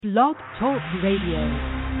Blog Talk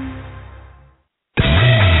Radio.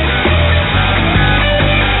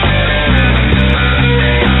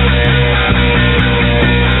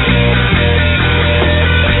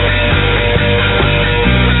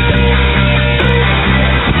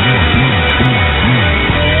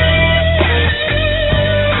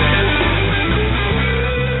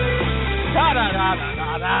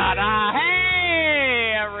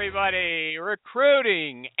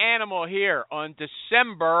 Recruiting Animal here on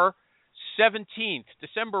December 17th,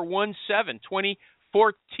 December 17,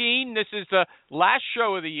 2014. This is the last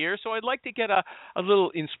show of the year, so I'd like to get a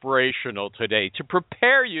little inspirational today to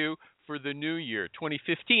prepare you for the new year,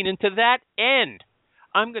 2015. And to that end,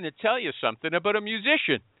 I'm going to tell you something about a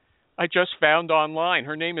musician I just found online.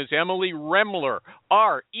 Her name is Emily Remler,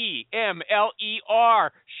 R-E-M-L-E-R.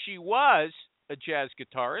 She was a jazz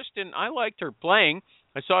guitarist, and I liked her playing.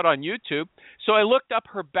 I saw it on YouTube, so I looked up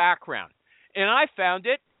her background, and I found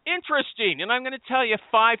it interesting, and I'm going to tell you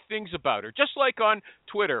 5 things about her. Just like on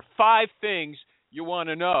Twitter, 5 things you want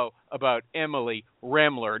to know about Emily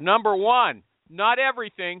Remler. Number 1, not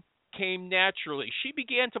everything came naturally. She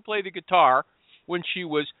began to play the guitar when she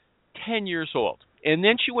was 10 years old, and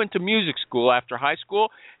then she went to music school after high school,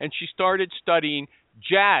 and she started studying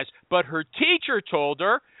jazz, but her teacher told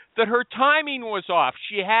her that her timing was off.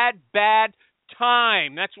 She had bad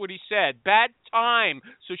time. That's what he said. Bad time.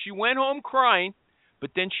 So she went home crying,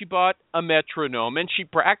 but then she bought a metronome and she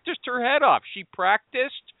practiced her head off. She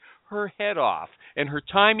practiced her head off, and her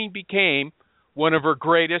timing became one of her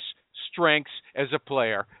greatest strengths as a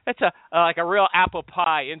player. That's like a real apple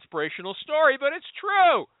pie inspirational story, but it's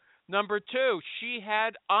true. Number 2, she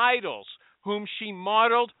had idols whom she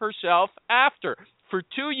modeled herself after. For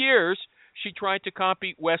 2 years, she tried to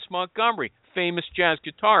copy Wes Montgomery, famous jazz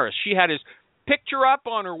guitarist. She had his picture up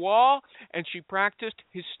on her wall, and she practiced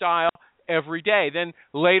his style every day. Then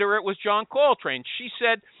later it was John Coltrane. She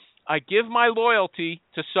said, I give my loyalty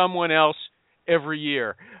to someone else every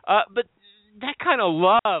year. But that kind of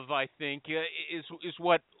love, I think, is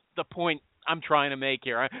what the point I'm trying to make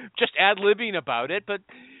here. I'm just ad-libbing about it, but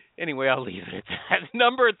anyway, I'll leave it at that.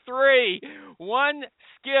 Number 3, one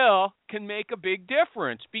skill can make a big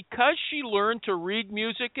difference. Because she learned to read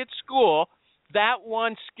music at school, that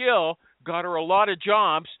one skill got her a lot of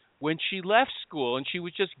jobs when she left school, and she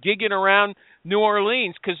was just gigging around New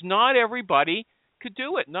Orleans because not everybody could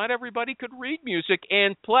do it. Not everybody could read music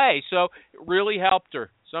and play, so it really helped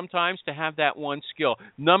her sometimes to have that one skill.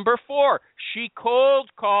 Number 4, she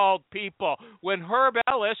cold called people. When Herb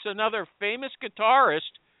Ellis, another famous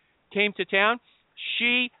guitarist, came to town,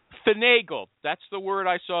 she finagled. That's the word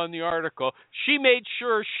I saw in the article. She made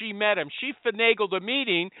sure she met him. She finagled a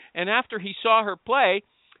meeting, and after he saw her play,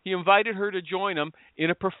 he invited her to join him in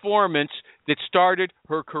a performance that started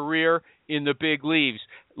her career in the big leagues.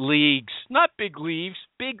 Not big leaves,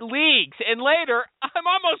 big leagues. And later, I'm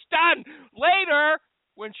almost done. Later,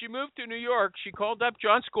 when she moved to New York, she called up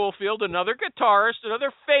John Scofield, another guitarist,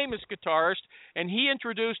 another famous guitarist, and he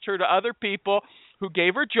introduced her to other people who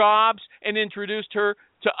gave her jobs and introduced her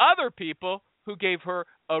to other people who gave her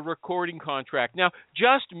a recording contract. Now,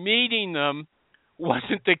 just meeting them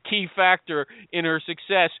wasn't the key factor in her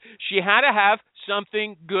success. She had to have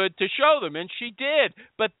something good to show them, and she did.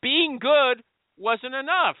 But being good wasn't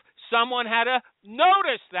enough. Someone had to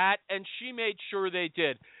notice that, and she made sure they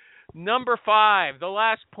did. Number 5, the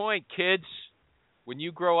last point, kids. When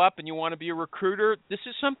you grow up and you want to be a recruiter, this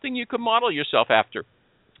is something you can model yourself after.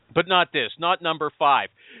 But not this, not number 5.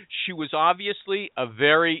 She was obviously a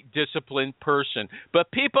very disciplined person,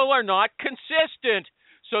 but people are not consistent.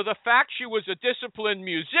 So the fact she was a disciplined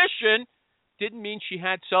musician didn't mean she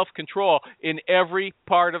had self-control in every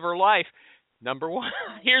part of her life. Number 1,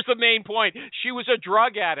 here's the main point. She was a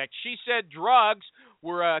drug addict. She said drugs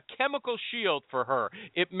were a chemical shield for her.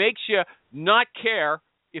 It makes you not care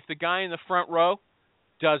if the guy in the front row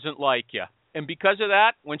doesn't like you. And because of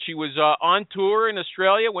that, when she was on tour in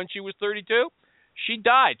Australia when she was 32, she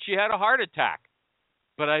died. She had a heart attack.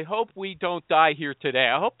 But I hope we don't die here today.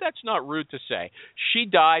 I hope that's not rude to say. She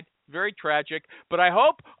died, very tragic. But I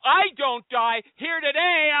hope I don't die here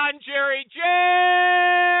today on Jerry.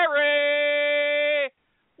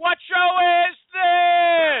 What show is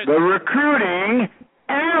this? The Recruiting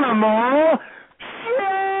Animal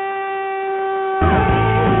Show!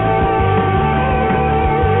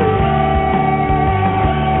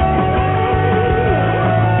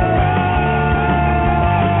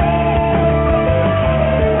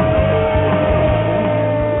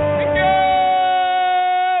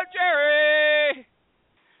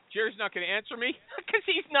 Jerry's not going to answer me because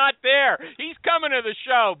he's not there. He's coming to the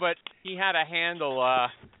show, but he had to handle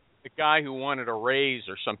the guy who wanted a raise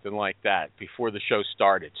or something like that before the show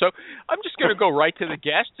started. So I'm just going to go right to the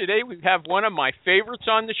guest. Today we have one of my favorites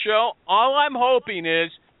on the show. All I'm hoping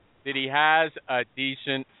is that he has a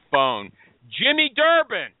decent phone. Jimmy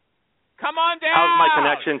Durbin, come on down. How's my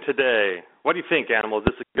connection today? What do you think, Animal? Is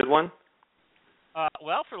this a good one?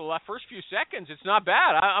 Well, for the first few seconds, it's not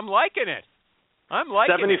bad. I'm liking it. I'm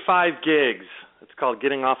liking 75 gigs. It's called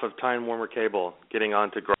getting off of Time Warmer Cable, getting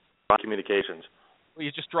on to Communications. Well,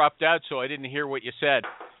 you just dropped out, so I didn't hear what you said.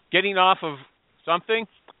 Getting off of something?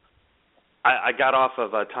 I got off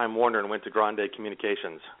of Time Warner and went to Grande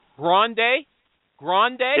Communications. Grande?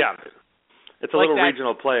 Yeah. It's a like little that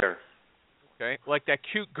regional player. Okay, like that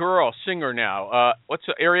cute girl singer now. What's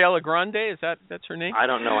Ariella Grande? That's her name? I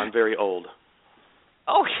don't know. I'm very old.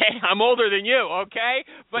 Okay, I'm older than you, okay?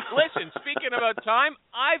 But listen, speaking about time,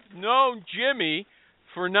 I've known Jimmy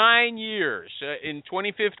for 9 years. In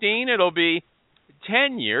 2015, it'll be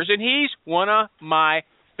 10 years, and he's one of my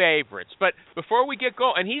favorites. But before we get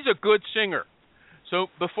going, and he's a good singer. So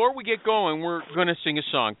before we get going, we're going to sing a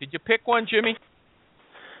song. Did you pick one, Jimmy?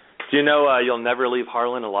 Do you know You'll Never Leave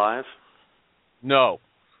Harlan Alive? No.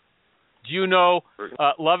 Do you know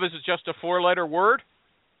love is just a 4-letter word?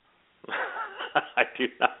 I do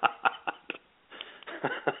not.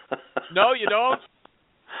 No, you don't?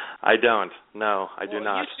 I don't. No, I do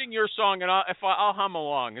not. You sing your song, and I'll hum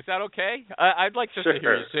along. Is that okay? I'd like just to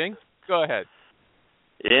hear you sing. Go ahead.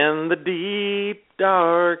 In the deep,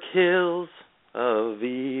 dark hills of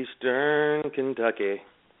eastern Kentucky.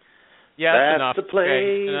 Yeah, that's enough. The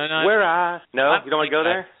place okay. where I... No, you don't want to go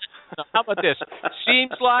there? How about this?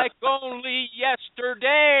 Seems like only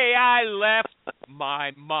yesterday I left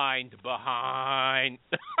my mind behind.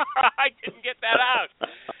 I didn't get that out.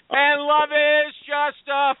 And love is just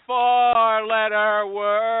a 4-letter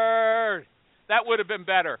word. That would have been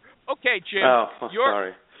better. Okay, Jim. Oh,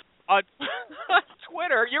 sorry. On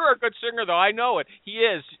Twitter, you're a good singer, though. I know it. He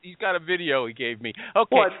is. He's got a video he gave me.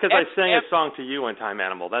 Okay. Well, it's because I sang a song to you one time,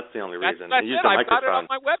 Animal. That's the only reason. That's used it. I've got it on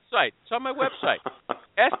my website. It's on my website.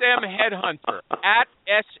 SM Headhunter. At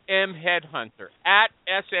SM Headhunter. At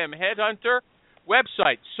SM Headhunter.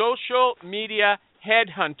 Website,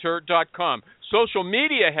 socialmediaheadhunter.com.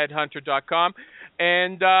 Socialmediaheadhunter.com.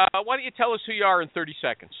 And why don't you tell us who you are in 30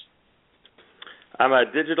 seconds? I'm a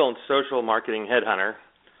digital and social marketing headhunter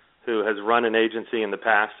who has run an agency in the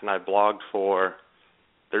past, and I've blogged for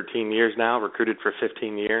 13 years now, recruited for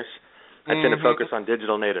 15 years. I tend to focus on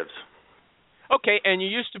digital natives. Okay, and you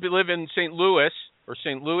used to live in St. Louis, or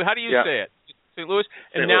St. Louis. How do you say it? St. Louis?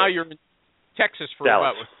 And now you're in Texas for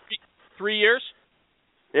Dallas. about 3 years?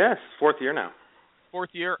 Yes, 4th year now.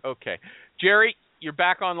 4th year? Okay. Jerry, you're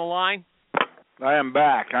back on the line? I am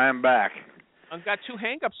back. I've got 2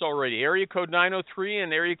 hang-ups already, area code 903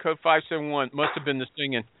 and area code 571. Must have been the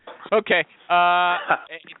singing. Okay. Well,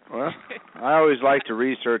 I always like to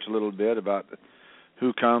research a little bit about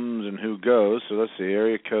who comes and who goes. So let's see,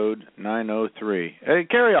 area code 903. Hey,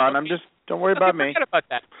 carry on. Okay. Don't worry about me. Forget about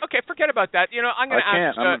that. Okay, forget about that. You know, I'm going to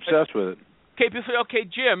ask. I'm obsessed with it. Okay,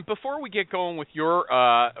 Jim, before we get going with your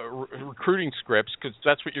recruiting scripts, because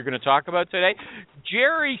that's what you're going to talk about today,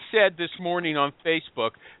 Jerry said this morning on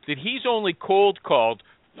Facebook that he's only cold called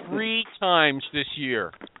 3 times this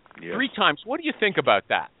year. Yes. 3 times. What do you think about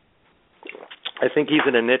that? I think he's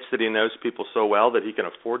in a niche that he knows people so well that he can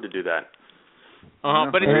afford to do that.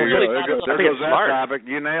 But it's really not. There goes that topic.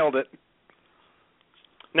 You nailed it.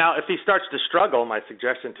 Now, if he starts to struggle, my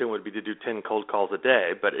suggestion to him would be to do 10 cold calls a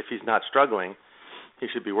day. But if he's not struggling, he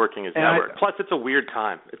should be working his network. Plus, it's a weird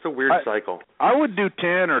time. It's a weird cycle. I would do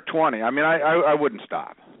 10 or 20. I mean, I wouldn't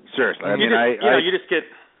stop. Seriously. I mean, you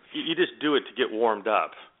just do it to get warmed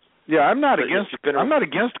up. Yeah, I'm not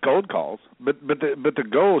against cold calls, but the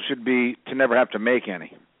goal should be to never have to make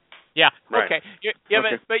any. Yeah. Right. Okay. Yeah,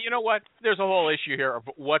 okay. But you know what? There's a whole issue here of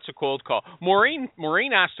what's a cold call. Maureen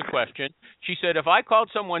asked a question. She said, if I called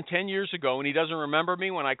someone 10 years ago and he doesn't remember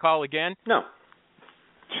me when I call again? No.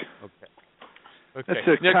 Okay.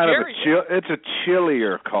 It's a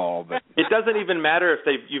chillier call. But it doesn't even matter if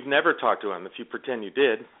you've never talked to him. If you pretend you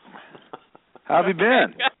did. How have you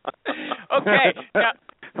been? Okay. Now,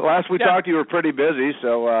 last we talked, you were pretty busy,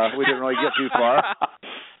 so we didn't really get too far.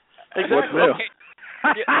 Exactly. What's new?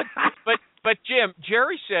 Okay. But Jim,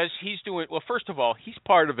 Jerry says he's doing well. First of all, he's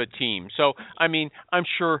part of a team, so I mean, I'm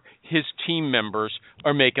sure his team members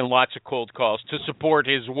are making lots of cold calls to support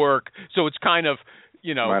his work. So it's kind of,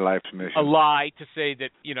 my life's mission. A lie to say that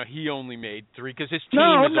he only made 3 because his team.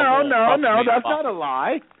 No, that's not a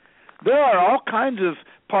lie. There are all kinds of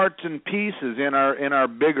parts and pieces in our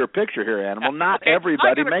bigger picture here, Animal. Not okay,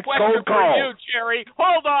 everybody makes cold calls. For you, Jerry.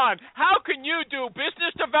 Hold on. How can you do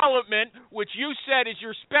business development, which you said is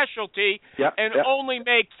your specialty, and only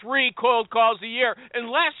make 3 cold calls a year,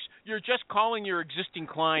 unless you're just calling your existing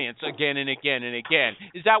clients again and again and again?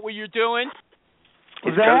 Is that what you're doing?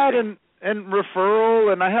 That and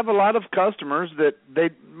referral, and I have a lot of customers that they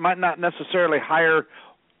might not necessarily hire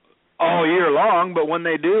all year long, but when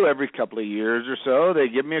they do, every couple of years or so, they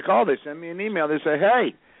give me a call. They send me an email. They say,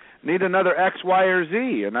 hey, need another X, Y, or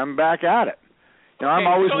Z, and I'm back at it. You know, I'm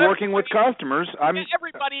always working with customers.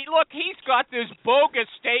 Everybody, look, he's got this bogus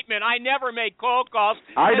statement, I never make cold calls.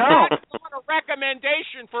 I don't. That's not a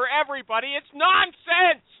recommendation for everybody. It's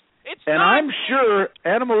nonsense. And I'm sure,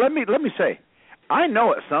 Animal, let me say, I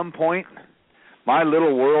know at some point my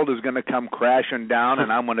little world is going to come crashing down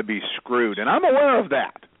and I'm going to be screwed, and I'm aware of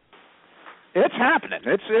that. It's happening.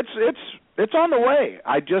 It's on the way.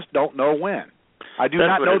 I just don't know when. I do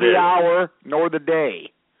not know the hour nor the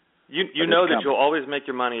day. You know that you'll always make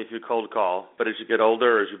your money if you cold call, but as you get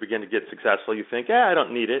older, or as you begin to get successful, you think, I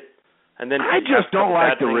don't need it. And then I just don't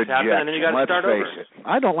like the rejection. And then you got to start over. Let's face it.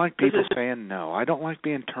 I don't like people saying no. I don't like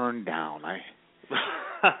being turned down.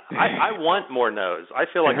 I want more no's. I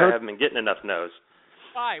feel like I haven't been getting enough no's.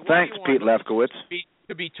 Thanks, Pete Lefkowitz.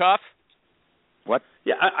 To be tough? What?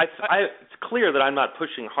 Yeah, it's clear that I'm not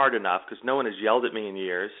pushing hard enough because no one has yelled at me in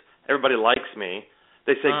years. Everybody likes me.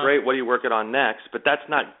 They say, "Great, what are you working on next?" But that's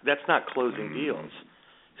not closing deals.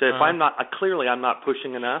 So if I'm not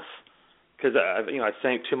pushing enough because I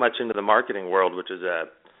sank too much into the marketing world, which is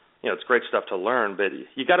it's great stuff to learn, but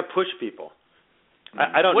you got to push people.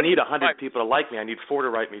 I don't need 100 people to like me. I need 4 to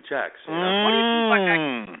write me checks. You know? What do you mean by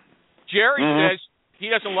that? Jerry says he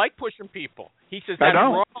doesn't like pushing people. He says that's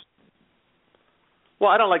wrong. Well,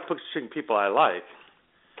 I don't like pushing people I like,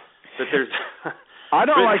 but there's. I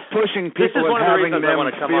don't like pushing people and having them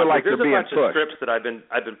feel like they're being pushed. There's a bunch of scripts that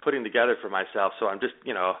I've been putting together for myself, so I'm just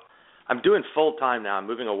I'm doing full time now. I'm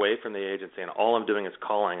moving away from the agency, and all I'm doing is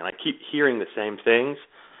calling, and I keep hearing the same things.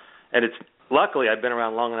 And it's luckily I've been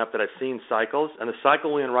around long enough that I've seen cycles, and the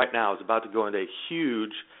cycle we're in right now is about to go into a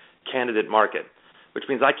huge candidate market, which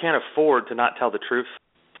means I can't afford to not tell the truth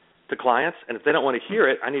to clients, and if they don't want to hear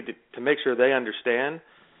it, I need to make sure they understand,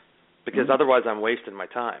 because otherwise I'm wasting my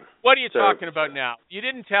time. What are you talking about now? You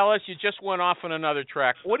didn't tell us. You just went off on another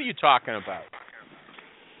track. What are you talking about?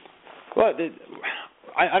 Well,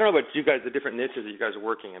 I don't know about you guys, the different niches that you guys are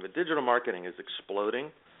working in, but digital marketing is exploding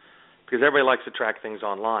because everybody likes to track things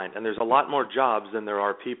online, and there's a lot more jobs than there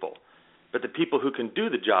are people. But the people who can do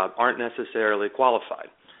the job aren't necessarily qualified.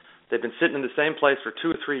 They've been sitting in the same place for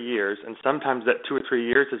 2 or 3 years, and sometimes that 2 or 3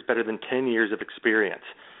 years is better than 10 years of experience.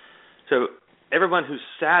 So everyone who's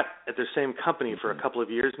sat at their same company for a couple of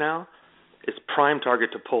years now is prime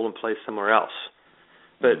target to pull and place somewhere else.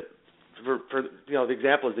 But for the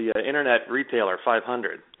example is the internet retailer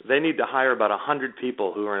 500. They need to hire about 100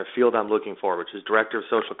 people who are in a field I'm looking for, which is director of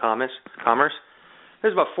social commerce.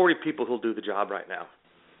 There's about 40 people who'll do the job right now.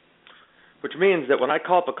 Which means that when I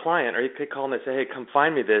call up a client or you could call and they say, hey, come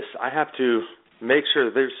find me this, I have to make sure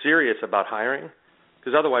that they're serious about hiring,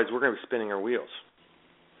 because otherwise we're going to be spinning our wheels.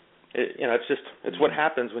 It's what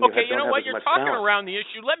happens when you don't have as much talent. Okay, you know what? You're talking around the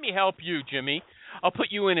issue. Let me help you, Jimmy. I'll put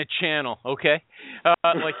you in a channel, okay,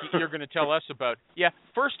 like you're going to tell us about. Yeah,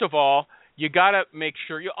 first of all, you got to make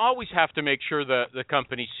sure, you always have to make sure the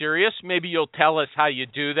company's serious. Maybe you'll tell us how you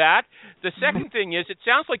do that. The second thing is, it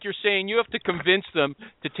sounds like you're saying you have to convince them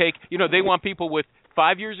to take, they want people with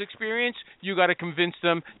 5 years experience. You got to convince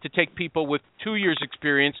them to take people with 2 years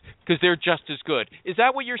experience because they're just as good. Is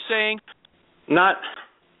that what you're saying? Not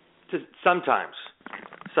sometimes.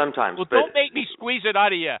 Well, don't make me squeeze it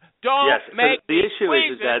out of you. Don't make me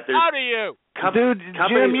squeeze it out of you. Dude,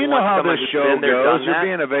 Jim, you know how this show goes. You're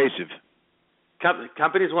being evasive.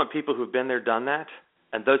 Companies want people who've been there, done that,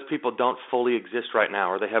 and those people don't fully exist right now,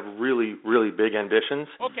 or they have really, really big ambitions.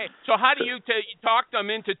 Okay, so how do you talk them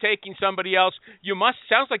into taking somebody else?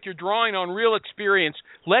 Sounds like you're drawing on real experience.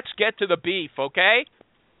 Let's get to the beef, okay?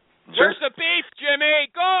 Sure. Where's the beef, Jimmy?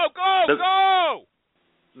 Go!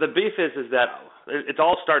 The beef is that it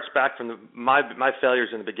all starts back from my failures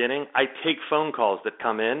in the beginning. I take phone calls that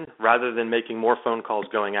come in rather than making more phone calls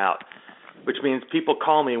going out, which means people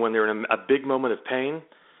call me when they're in a big moment of pain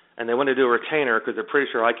and they want to do a retainer because they're pretty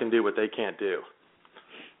sure I can do what they can't do.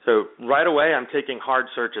 So right away I'm taking hard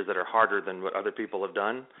searches that are harder than what other people have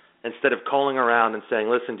done instead of calling around and saying,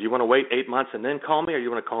 listen, do you want to wait 8 months and then call me, or you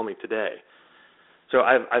want to call me today? So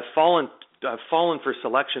I've fallen for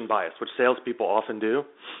selection bias, which salespeople often do,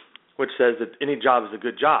 which says that any job is a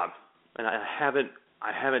good job. And I haven't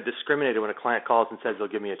I haven't discriminated when a client calls and says they'll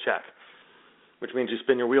give me a check, which means you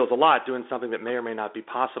spin your wheels a lot doing something that may or may not be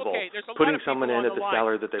possible, putting someone in at the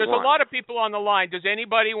salary that they want. There's a lot of people on the line. Does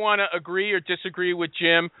anybody want to agree or disagree with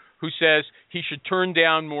Jim, who says he should turn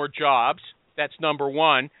down more jobs? That's number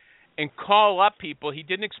one. And call up people. He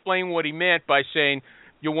didn't explain what he meant by saying,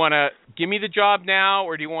 you want to give me the job now,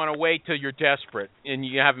 or do you want to wait till you're desperate and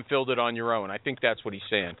you haven't filled it on your own? I think that's what he's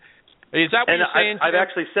saying. Is that what you're saying? I've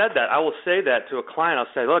actually said that. I will say that to a client.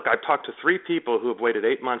 I'll say, look, I've talked to 3 people who have waited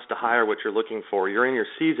 8 months to hire what you're looking for. You're in your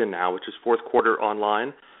season now, which is fourth quarter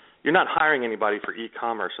online. You're not hiring anybody for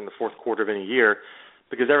e-commerce in the fourth quarter of any year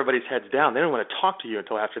because everybody's heads down. They don't want to talk to you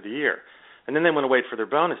until after the year. And then they want to wait for their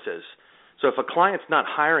bonuses. So if a client's not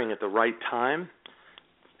hiring at the right time,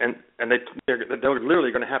 and they're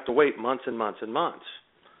literally going to have to wait months and months and months,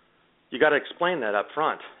 you got to explain that up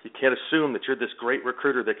front. You can't assume that you're this great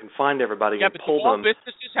recruiter that can find everybody and pull them. Yeah, but all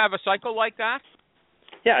businesses have a cycle like that?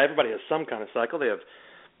 Yeah, everybody has some kind of cycle. They have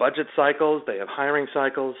budget cycles. They have hiring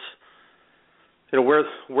cycles. You know,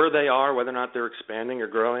 where they are, whether or not they're expanding or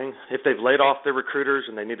growing. If they've laid off their recruiters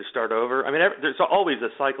and they need to start over. I mean, there's always a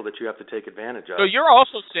cycle that you have to take advantage of. So you're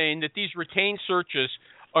also saying that these retained searches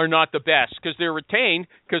are not the best because they're retained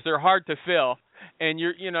because they're hard to fill. And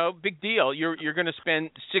big deal. You're going to spend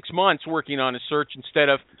 6 months working on a search instead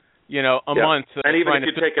of, a month. And even if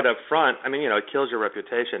you take it up front, I mean, it kills your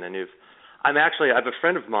reputation. And I have a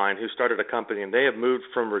friend of mine who started a company, and they have moved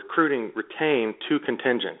from recruiting retained to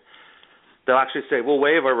contingent. They'll actually say, we'll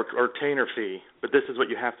waive our retainer fee, but this is what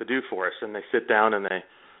you have to do for us. And they sit down and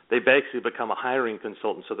they basically become a hiring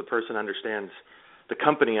consultant, so the person understands. The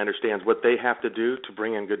company understands what they have to do to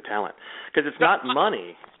bring in good talent. Because it's not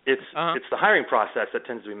money. It's the hiring process that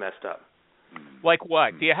tends to be messed up. Like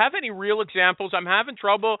what? Do you have any real examples? I'm having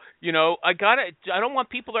trouble. I don't want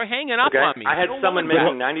people that are hanging up on me. I had someone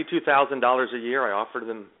making $92,000 a year. I offered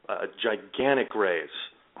them a gigantic raise.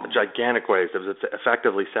 That was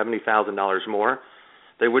effectively $70,000 more.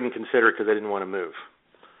 They wouldn't consider it because they didn't want to move.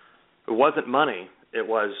 It wasn't money. It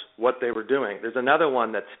was what they were doing. There's another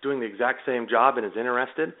one that's doing the exact same job and is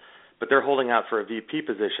interested, but they're holding out for a VP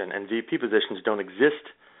position, and VP positions don't exist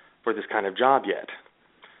for this kind of job yet.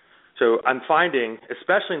 So I'm finding,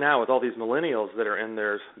 especially now with all these millennials that are in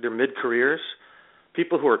their mid-careers,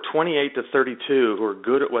 people who are 28 to 32 who are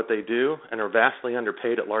good at what they do and are vastly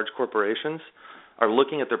underpaid at large corporations are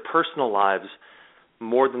looking at their personal lives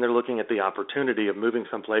more than they're looking at the opportunity of moving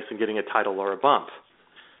someplace and getting a title or a bump.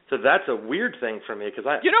 So that's a weird thing for me because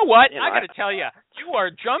I. You know what? I got to tell you, you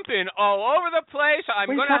are jumping all over the place.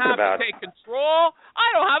 I'm going to have to take control. I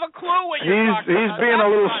don't have a clue what you're talking about. He's being a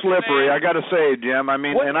little slippery. I got to say, Jim. I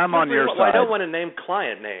mean, and I'm on your side. I don't want to name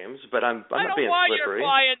client names, but I'm not being slippery. I don't want your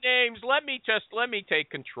client names. Let me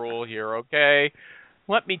take control here, okay?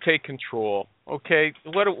 Let me take control. Okay,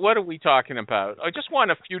 what are we talking about? I just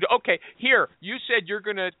want a few. Okay, here you said you're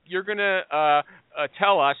gonna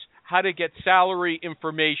tell us how to get salary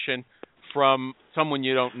information from someone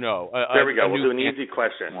you don't know. There we go. We'll do an easy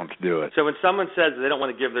question. Let's do it. So when someone says they don't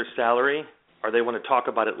want to give their salary or they want to talk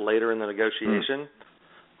about it later in the negotiation,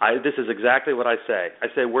 this is exactly what I say. I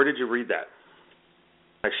say, where did you read that?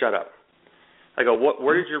 I shut up. I go,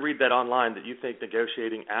 where did you read that online that you think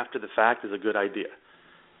negotiating after the fact is a good idea?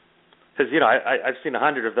 Because, I've seen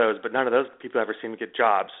 100 of those, but none of those people ever seem to get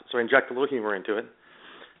jobs. So I inject a little humor into it.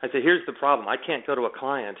 I say, here's the problem. I can't go to a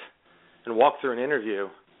client and walk through an interview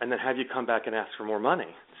and then have you come back and ask for more money,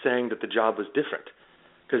 saying that the job was different.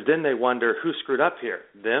 Because then they wonder, who screwed up here,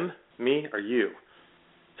 them, me, or you?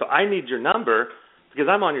 So I need your number because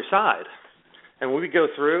I'm on your side. And when we go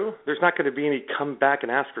through, there's not going to be any come back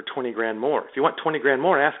and ask for $20,000 more. If you want $20,000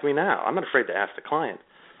 more, ask me now. I'm not afraid to ask the client.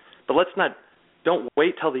 But don't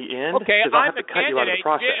wait till the end because I'll have to cut you out of the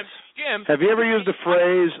process. Jim, have you ever used the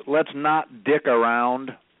phrase, let's not dick around?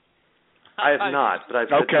 I have not, but I've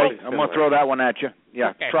said okay, I'm going to throw that one at you.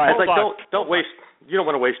 Yeah, try it. It's like, don't waste, you don't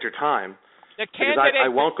want to waste your time. Because I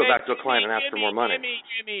won't go back to a client and ask for more money.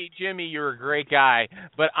 Jimmy, you're a great guy,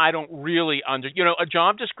 but I don't really a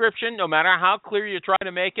job description, no matter how clear you try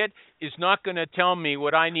to make it, is not going to tell me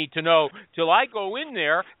what I need to know till I go in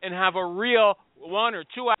there and have a real 1 or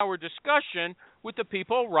 2 hour discussion with the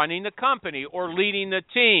people running the company or leading the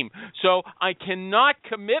team. So I cannot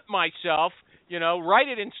commit myself, write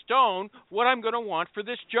it in stone what I'm going to want for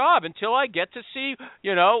this job until I get to see,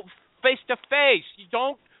 face to face.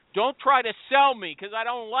 Don't try to sell me because I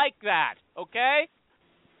don't like that, okay?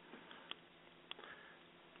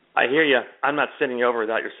 I hear you. I'm not sitting over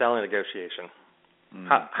without your salary negotiation.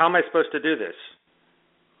 How am I supposed to do this?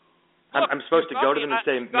 Look, I'm supposed to go to them and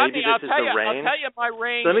say, maybe this is the range? I'll tell you my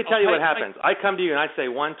range. So let me tell you what happens. I come to you and I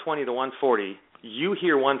say 120 to 140. You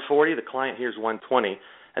hear 140, the client hears 120,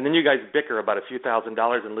 and then you guys bicker about a few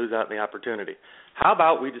 $1,000s and lose out on the opportunity. How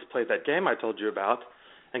about we just play that game I told you about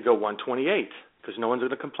and go 128, because no one's going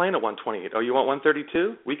to complain at 128. Oh, you want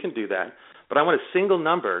 132? We can do that. But I want a single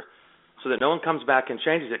number so that no one comes back and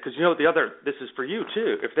changes it. Because this is for you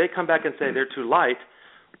too. If they come back and say they're too light,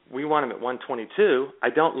 we want them at 122, I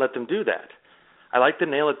don't let them do that. I like to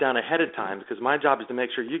nail it down ahead of time because my job is to make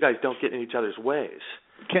sure you guys don't get in each other's ways.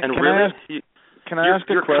 Can I ask a question?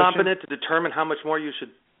 You're competent to determine how much more you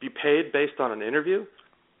should be paid based on an interview?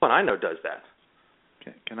 Well, I know does that.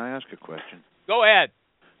 Can I ask a question? Go ahead.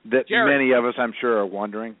 That Jerry. Many of us, I'm sure, are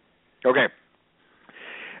wondering. Okay.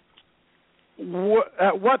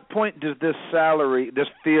 At what point does this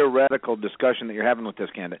theoretical discussion that you're having with this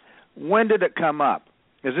candidate, when did it come up?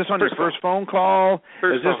 Is this on your first phone call?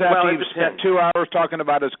 Is this after you've spent 2 hours talking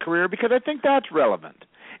about his career? Because I think that's relevant.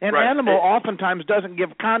 And Animal oftentimes doesn't give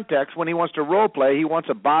context when he wants to role play. He wants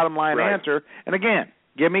a bottom line answer. And again,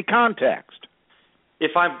 give me context.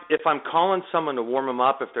 If I'm calling someone to warm them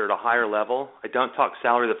up, if they're at a higher level, I don't talk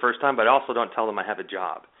salary the first time, but I also don't tell them I have a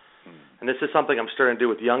job. And this is something I'm starting to do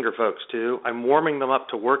with younger folks too. I'm warming them up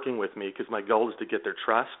to working with me because my goal is to get their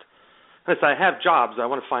trust. And if I have jobs, I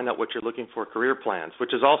want to find out what you're looking for, career plans,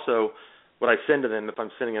 which is also what I send to them if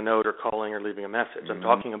I'm sending a note or calling or leaving a message. I'm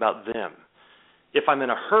talking about them. If I'm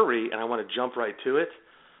in a hurry and I want to jump right to it,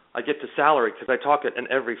 I get to salary because I talk it in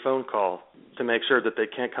every phone call to make sure that they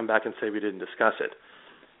can't come back and say we didn't discuss it.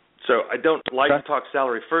 So I don't like to talk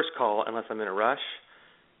salary first call unless I'm in a rush,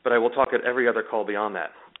 but I will talk at every other call beyond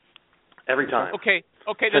that. Every time. Okay.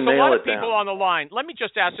 There's a lot of people on the line. Let me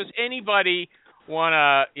just ask: does anybody want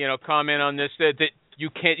to, comment on this? That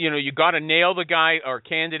you can't, you got to nail the guy or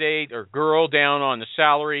candidate or girl down on the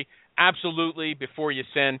salary absolutely before you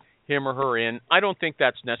send him or her in. I don't think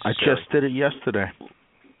that's necessary. I just did it yesterday.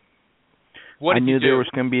 What I did knew you do? there was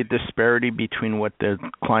going to be a disparity between what the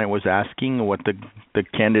client was asking and what the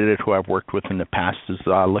candidate who I've worked with in the past is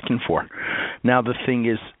looking for. Now the thing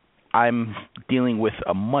is, I'm dealing with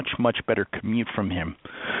a much, much better commute from him.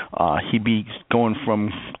 He'd be going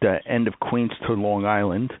from the end of Queens to Long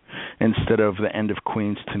Island instead of the end of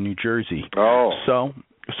Queens to New Jersey. Oh. So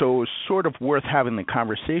it was sort of worth having the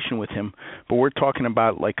conversation with him, but we're talking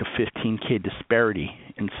about like a $15K disparity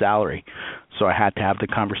in salary. So I had to have the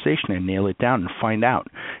conversation and nail it down and find out,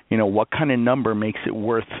 what kind of number makes it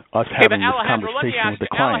worth us having this conversation with the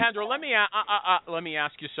client. Alejandro, let me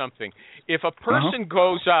ask you something. If a person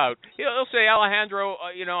goes out, they'll say, Alejandro,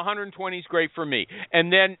 120 is great for me.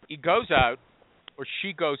 And then he goes out, or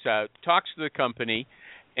she goes out, talks to the company,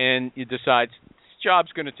 and he decides,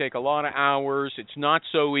 job's going to take a lot of hours. It's not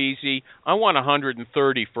so easy. I want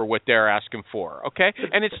 130 for what they're asking for, okay?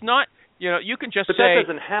 And it's not, you can just but say. But that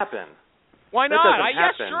doesn't happen. Why not?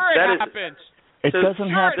 Yes, sure it happens. It doesn't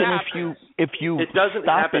happen if you it doesn't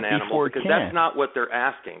stop happen, it Animal, before it because can. that's not what they're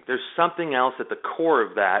asking. There's something else at the core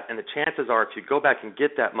of that, and the chances are if you go back and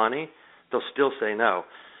get that money, they'll still say no.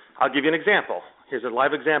 I'll give you an example. Here's a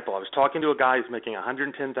live example. I was talking to a guy who's making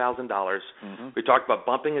 $110,000. We talked about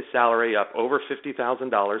bumping his salary up over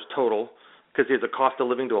 $50,000 total because he has a cost of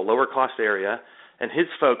living to a lower cost area, and his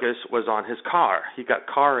focus was on his car. He got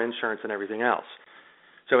car insurance and everything else.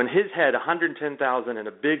 So in his head, $110,000 in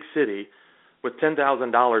a big city with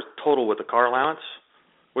 $10,000 total with a car allowance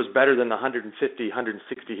was better than the $150,000, $160,000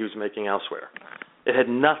 he was making elsewhere. It had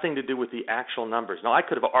nothing to do with the actual numbers. Now, I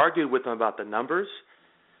could have argued with him about the numbers,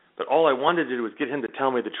 but all I wanted to do was get him to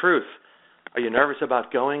tell me the truth. Are you nervous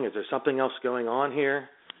about going? Is there something else going on here?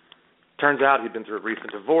 Turns out he'd been through a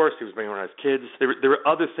recent divorce. He was bringing around his kids. There were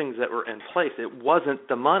other things that were in place. It wasn't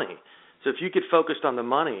the money. So if you get focused on the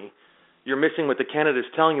money, you're missing what the candidate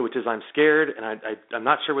is telling you, which is I'm scared and I'm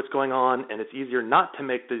not sure what's going on, and it's easier not to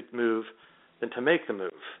make the move than to make the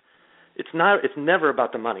move. It's never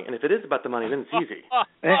about the money. And if it is about the money, then it's easy.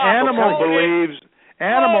 Animal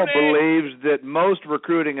believes that most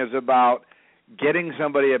recruiting is about getting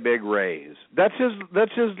somebody a big raise. That's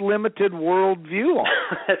his limited world view on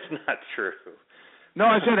it. That's not true. No,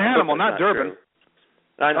 I said Animal, not Durbin.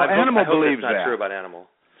 Animal believes that's not that. true about Animal.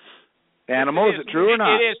 Animal, is it true or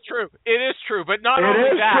not? It is true. It is true, but not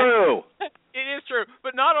only that. It is true. It is true,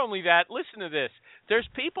 but not only that. Listen to this. There's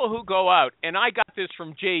people who go out, and I got this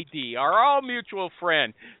from JD, our all mutual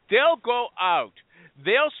friend. They'll go out.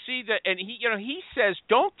 They'll see that, and he says,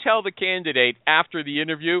 don't tell the candidate after the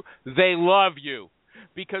interview they love you,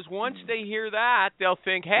 because once they hear that, they'll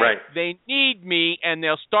think, hey, they need me, and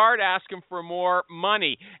they'll start asking for more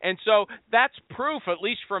money. And so that's proof, at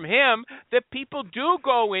least from him, that people do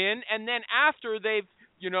go in, and then after they've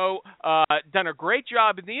done a great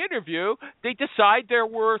job in the interview, they decide they're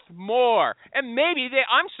worth more. And maybe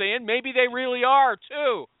they really are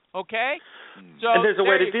too. Okay? So and there's a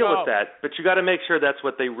way to deal go. with that, but you got to make sure that's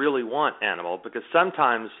what they really want, Animal, because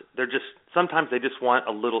sometimes they just want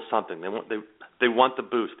a little something. They want the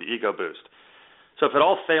boost, the ego boost. So if it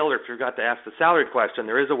all failed, or if you got to ask the salary question,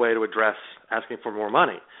 there is a way to address asking for more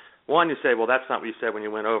money. One, you say, well, that's not what you said when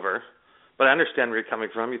you went over, but I understand where you're coming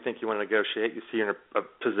from. You think you want to negotiate. You see you're in a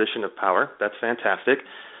position of power. That's fantastic.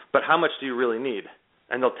 But how much do you really need?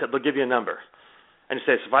 And they'll give you a number. And you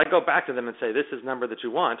say, so if I go back to them and say, this is the number that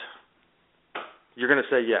you want, you're going to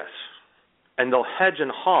say yes. And they'll hedge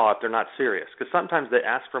and haw if they're not serious, because sometimes they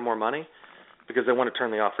ask for more money because they want to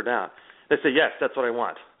turn the offer down. They say, yes, that's what I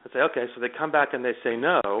want. I say, okay, so they come back and they say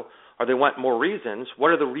no, or they want more reasons.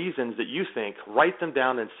 What are the reasons that you think? Write them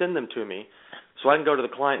down and send them to me so I can go to the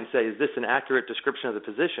client and say, is this an accurate description of the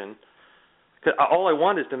position? Because all I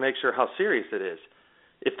want is to make sure how serious it is.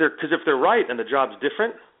 Because if they're right and the job's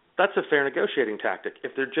different, that's a fair negotiating tactic.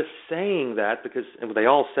 If they're just saying that, and they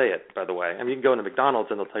all say it, by the way. I mean, you can go into McDonald's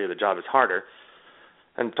and they'll tell you the job is harder.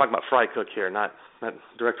 I'm talking about fry cook here, not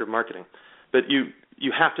director of marketing. But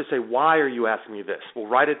you have to say, why are you asking me this? Well,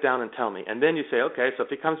 write it down and tell me. And then you say, okay, so if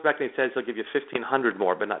he comes back and he says he'll give you $1,500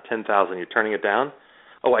 more, but not $10,000, you're turning it down?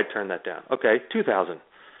 Oh, I'd turn that down. Okay, $2,000.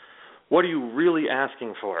 What are you really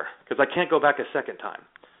asking for? Because I can't go back a second time.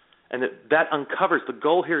 And that uncovers, the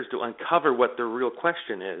goal here is to uncover what their real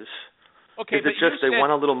question is. Okay, is it just they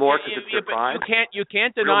want a little more because it's their pride? You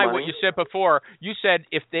can't deny what you said before. You said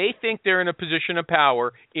if they think they're in a position of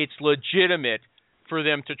power, it's legitimate for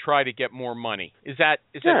them to try to get more money. Is that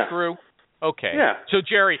true? Okay. Yeah. So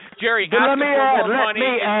Jerry, but asking for more money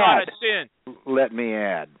is not a sin. Let me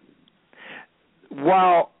add.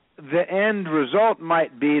 While the end result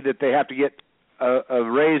might be that they have to get a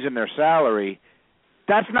raise in their salary,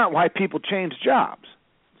 that's not why people change jobs.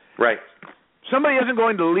 Right. Somebody isn't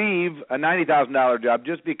going to leave a $90,000 job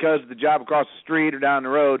just because the job across the street or down the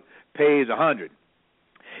road pays $100,000.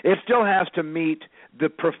 It still has to meet the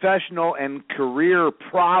professional and career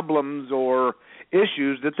problems or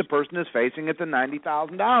issues that the person is facing at the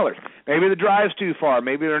 $90,000. Maybe the drive's too far.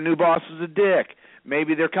 Maybe their new boss is a dick.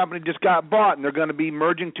 Maybe their company just got bought and they're going to be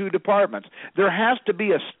merging two departments. There has to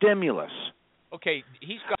be a stimulus. Okay,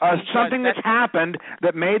 something that's happened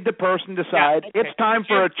that made the person decide it's time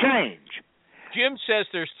for a change. Jim says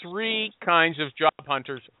there's three kinds of job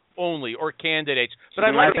hunters only, or candidates. But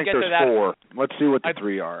I'd like to get to that. I think there's four. Let's see what the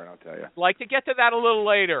three are, and I'll tell you. I'd like to get to that a little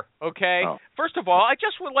later, okay? Oh. First of all, I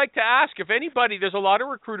just would like to ask if anybody, there's a lot of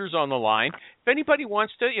recruiters on the line, if anybody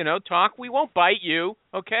wants to, talk, we won't bite you,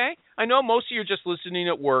 okay? I know most of you are just listening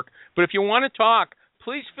at work, but if you want to talk,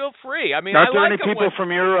 please feel free. I mean, Aren't there any people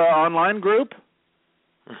from your online group?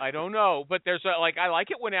 I don't know, but there's I like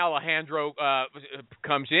it when Alejandro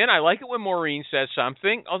comes in. I like it when Maureen says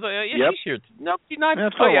something. Although she's here. No, she's not.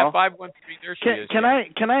 That's 513. There she is.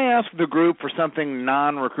 Can I ask the group for something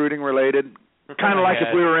non-recruiting related? Kind of like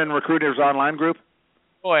if we were in Recruiters Online group.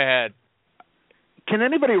 Go ahead. Can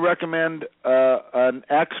anybody recommend an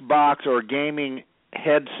Xbox or gaming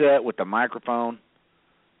headset with a microphone?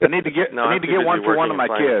 I need to get one for one of my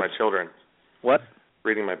kids. My children. What?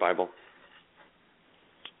 Reading my Bible.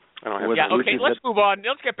 I don't have okay, let's move on.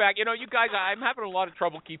 Let's get back. You guys, I'm having a lot of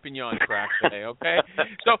trouble keeping you on track today, okay?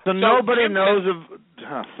 So nobody knows of...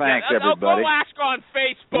 thanks, everybody. Go ask on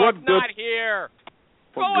Facebook, not here.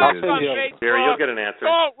 Go ask on Facebook. Barry, you'll get an answer.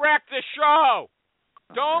 Don't wreck the show.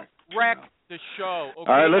 Don't wreck the show,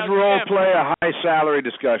 okay? All right, let's role-play a high-salary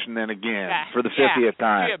discussion then again for the 50th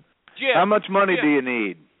time. Jim, how much money do you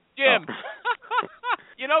need? Jim.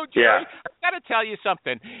 Jerry, I've got to tell you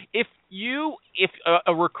something. If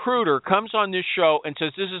a recruiter comes on this show and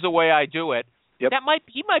says this is the way I do it,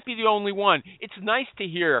 he might be the only one. It's nice to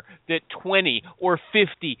hear that 20 or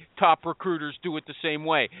 50 top recruiters do it the same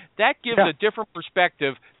way. That gives a different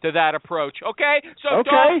perspective to that approach. Okay? So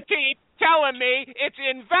don't keep telling me it's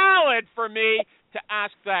invalid for me to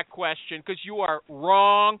ask that question because you are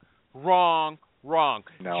wrong. No,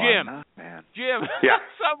 Jim, I'm not, man. Jim,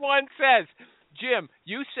 someone says, Jim,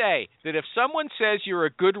 you say that if someone says you're a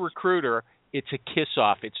good recruiter, it's a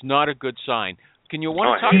kiss-off. It's not a good sign. Can you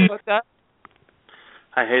want to talk about that?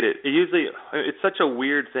 I hate it. It's such a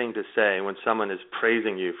weird thing to say when someone is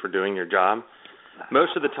praising you for doing your job.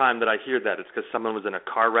 Most of the time that I hear that, it's because someone was in a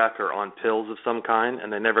car wreck or on pills of some kind,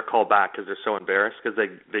 and they never call back because they're so embarrassed because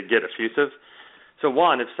they get effusive. So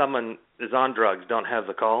one, if someone is on drugs, don't have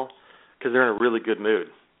the call because they're in a really good mood.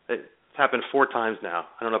 It's happened 4 times now.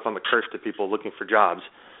 I don't know if I'm a curse to people looking for jobs,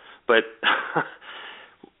 but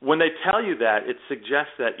when they tell you that, it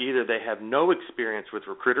suggests that either they have no experience with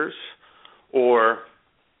recruiters or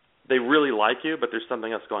they really like you, but there's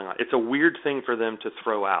something else going on. It's a weird thing for them to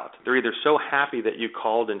throw out. They're either so happy that you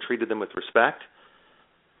called and treated them with respect,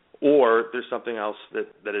 or there's something else that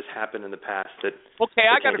has happened in the past that. Okay,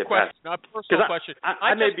 I got a question, a personal question.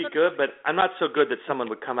 I may be good, but I'm not so good that someone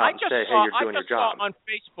would come out and say, "Hey, you're doing your job." I just saw on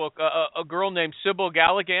Facebook a girl named Sybil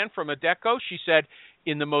Galligan from Adecco. She said,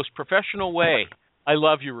 "In the most professional way, I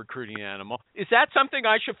love your recruiting animal." Is that something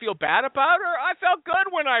I should feel bad about, or I felt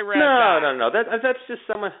good when I read that? No. That's just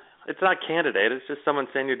someone. It's not candidate. It's just someone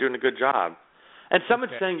saying you're doing a good job. And someone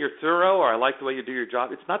saying you're thorough or I like the way you do your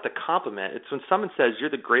job, it's not the compliment. It's when someone says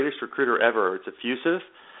you're the greatest recruiter ever or it's effusive,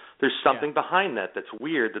 there's something behind that that's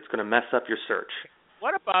weird that's going to mess up your search.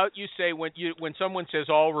 What about you say when someone says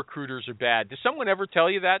all recruiters are bad? Does someone ever tell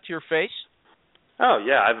you that to your face? Oh,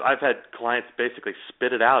 yeah. I've had clients basically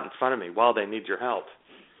spit it out in front of me while they need your help.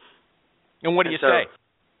 And what do you say?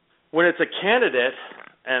 When it's a candidate,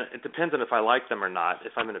 and it depends on if I like them or not.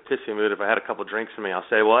 If I'm in a pissy mood, if I had a couple drinks in me, I'll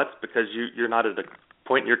say, well, it's because you're not at a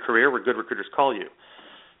point in your career where good recruiters call you.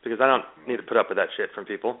 Because I don't need to put up with that shit from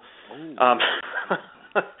people.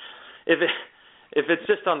 If it's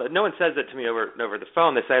just no one says it to me over the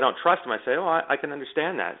phone. They say I don't trust them. I say, I can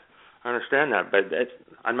understand that. I understand that, but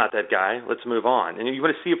I'm not that guy. Let's move on. And you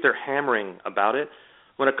want to see if they're hammering about it.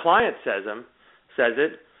 When a client says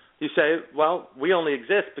it, you say, well, we only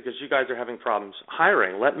exist because you guys are having problems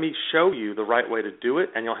hiring. Let me show you the right way to do it,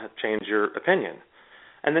 and you'll have to change your opinion.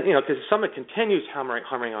 And then, because if someone continues hammering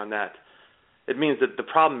on that, it means that the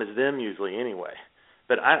problem is them usually anyway.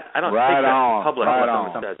 But I don't think that's public when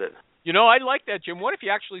someone says it. I like that, Jim. What if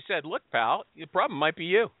you actually said, look, pal, the problem might be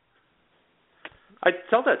you? I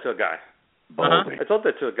told that to a guy. I told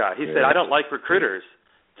that to a guy. He said, I don't like recruiters.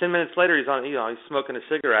 10 minutes later, he's smoking a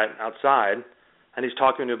cigarette outside, and he's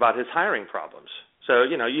talking to me about his hiring problems. So,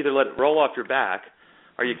 you either let it roll off your back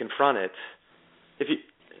or you confront it. But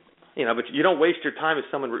you don't waste your time with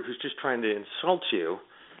someone who's just trying to insult you,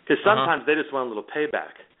 because sometimes they just want a little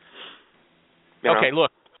payback. Okay,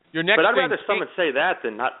 look, your next But I'd rather someone say that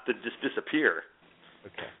than not to just disappear.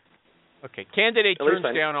 Okay. Candidate turns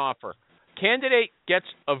down offer. Candidate gets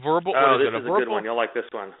a verbal. This is a good one. You'll like this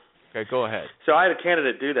one. Okay, go ahead. So I had a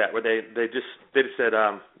candidate do that where they just said,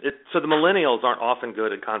 so the millennials aren't often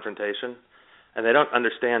good at confrontation, and they don't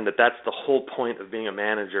understand that that's the whole point of being a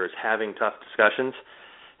manager is having tough discussions.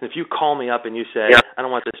 And if you call me up and you say, I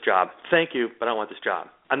don't want this job, thank you, but I don't want this job,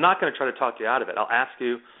 I'm not going to try to talk you out of it. I'll ask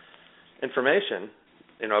you information,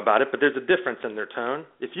 about it, but there's a difference in their tone.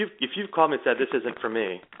 If you've called me and said this isn't for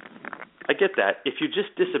me, I get that. If you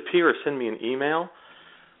just disappear or send me an email,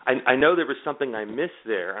 I know there was something I missed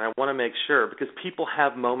there, and I want to make sure, because people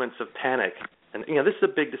have moments of panic. And, this is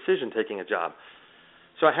a big decision, taking a job.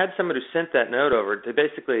 So I had someone who sent that note over. They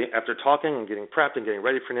basically, after talking and getting prepped and getting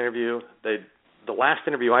ready for an interview, the last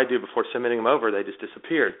interview I do before submitting them over, they just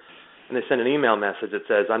disappeared. And they sent an email message that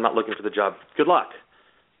says, I'm not looking for the job. Good luck.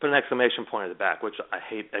 Put an exclamation point at the back, which I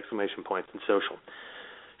hate exclamation points in social.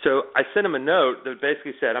 So I sent him a note that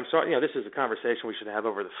basically said, I'm sorry, this is a conversation we should have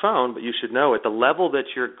over the phone, but you should know at the level that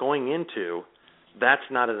you're going into, that's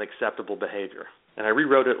not an acceptable behavior. And I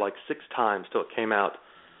rewrote it like 6 times till it came out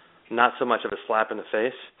not so much of a slap in the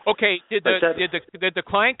face. Okay, did the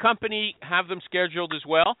client company have them scheduled as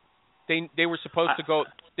well? They were supposed to go.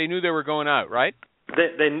 They knew they were going out, right?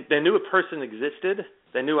 They knew a person existed.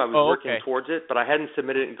 They knew I was working towards it, but I hadn't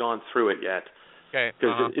submitted it and gone through it yet. Okay.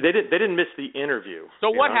 Because they didn't miss the interview.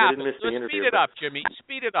 So what happened? Let's speed it up, Jimmy.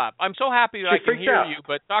 Speed it up. I'm so happy that I can hear you,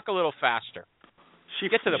 but talk a little faster.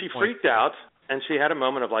 Get to the point. She freaked out, and she had a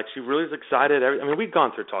moment of she really was excited. We'd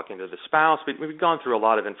gone through talking to the spouse. We'd gone through a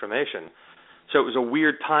lot of information. So it was a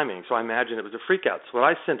weird timing. So I imagine it was a freak out. So what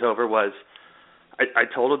I sent over was, I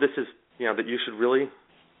told her this is, that you should really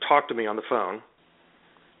talk to me on the phone.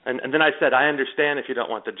 And then I said, I understand if you don't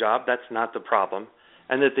want the job. That's not the problem.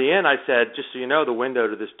 And at the end, I said, just so you know, the window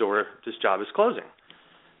to this job is closing.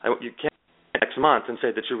 You can't next month and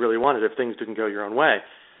say that you really want it if things didn't go your own way.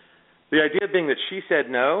 The idea being that she said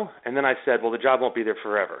no, and then I said, well, the job won't be there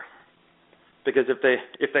forever. Because if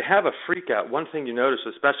they have a freak out, one thing you notice,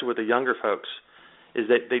 especially with the younger folks, is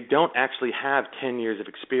that they don't actually have 10 years of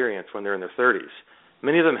experience when they're in their 30s.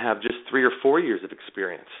 Many of them have just 3 or 4 years of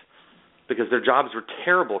experience because their jobs were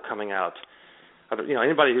terrible coming out.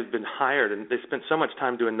 Anybody who's been hired, and they spent so much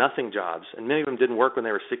time doing nothing jobs, and many of them didn't work when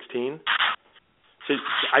they were 16. So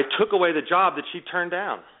I took away the job that she turned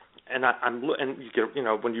down. And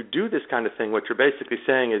when you do this kind of thing, what you're basically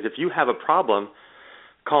saying is, if you have a problem,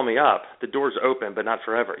 call me up. The door's open, but not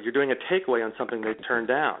forever. You're doing a takeaway on something they turned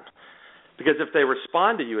down. Because if they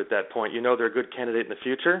respond to you at that point, you know they're a good candidate in the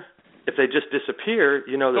future. If they just disappear,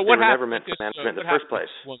 you know that they were never meant for management in the first place.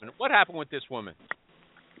 What happened with this woman?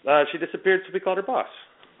 She disappeared, so we called her boss.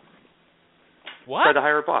 What? Tried to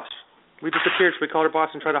hire her boss. We disappeared, so we called her boss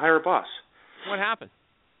and tried to hire her boss. What happened?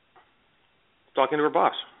 Talking to her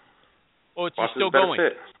boss. Oh, it's boss still is a better going.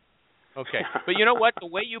 Fit. Okay. But you know what? The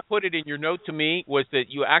way you put it in your note to me was that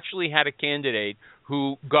you actually had a candidate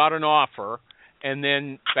who got an offer and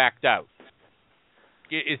then backed out.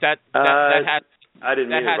 Is that had... I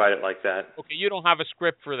didn't mean to write it like that. Okay, you don't have a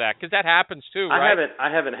script for that, because that happens too, right?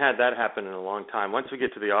 I haven't had that happen in a long time. Once we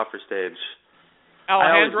get to the offer stage,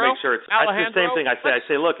 Alejandro, I always make sure it's the same thing I say. I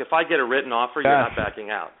say, look, if I get a written offer, you're not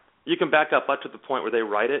backing out. You can back up to the point where they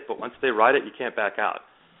write it, but once they write it, you can't back out.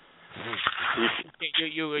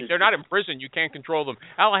 They're not in prison. You can't control them.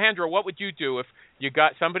 Alejandro, what would you do if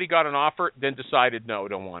somebody got an offer, then decided no,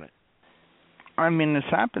 don't want it? I mean, this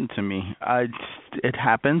happened to me. It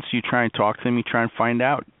happens. You try and talk to them. You try and find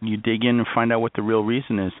out. You dig in and find out what the real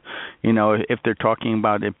reason is. You know, if they're talking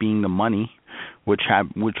about it being the money, which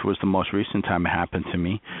was the most recent time it happened to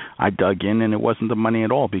me, I dug in and it wasn't the money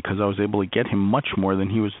at all, because I was able to get him much more than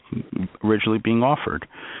he was originally being offered.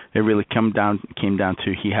 It really came down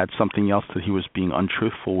to he had something else that he was being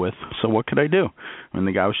untruthful with. So what could I do? I mean,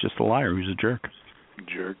 the guy was just a liar. He was a jerk.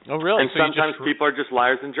 Oh, really? And sometimes people are just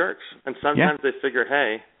liars and jerks. And sometimes they figure,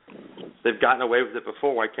 hey, they've gotten away with it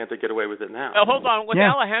before. Why can't they get away with it now? Hold on. With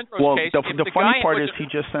Alejandro's case, the funny part is he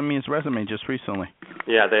just sent me his resume just recently.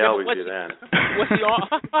 Yeah, they always do that.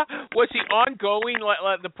 Was he ongoing?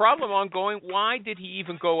 The problem ongoing? Why did he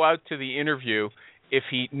even go out to the interview if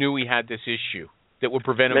he knew he had this issue that would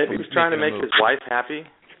prevent him from Maybe he was trying to make his wife happy.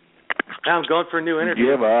 Now I'm going for a new interview.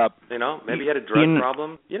 Give up. You know, maybe he had a drug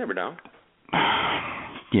problem. You never know.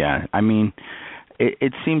 Yeah, I mean,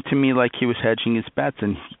 it seemed to me like he was hedging his bets,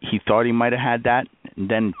 and he thought he might have had that, and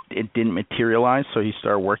then it didn't materialize, so he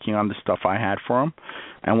started working on the stuff I had for him.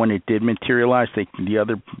 And when it did materialize, the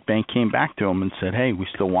other bank came back to him and said, "Hey, we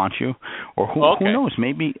still want you." Or who knows?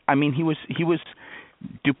 Maybe, I mean, he was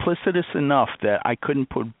duplicitous enough that I couldn't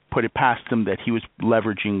put it past him that he was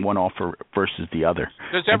leveraging one offer versus the other.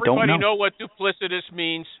 Does everybody know what duplicitous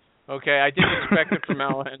means? Okay, I didn't expect it from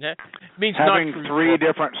Alan. It means having not three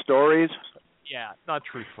different stories. Yeah, not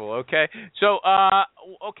truthful. Okay, so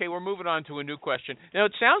we're moving on to a new question. Now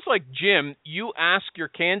it sounds like, Jim, you ask your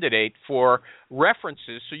candidate for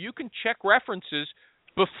references, so you can check references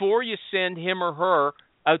before you send him or her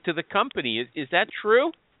out to the company. Is that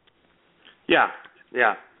true? Yeah.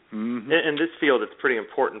 Mm-hmm. In this field, it's pretty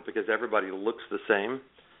important because everybody looks the same.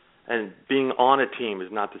 And being on a team is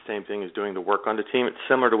not the same thing as doing the work on the team. It's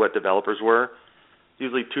similar to what developers were.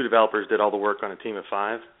 Usually 2 developers did all the work on a team of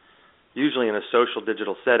 5. Usually in a social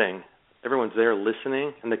digital setting, everyone's there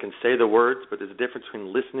listening, and they can say the words, but there's a difference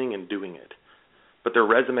between listening and doing it. But their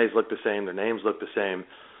resumes look the same, their names look the same,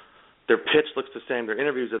 their pitch looks the same, their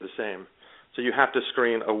interviews are the same. So you have to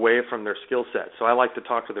screen away from their skill set. So I like to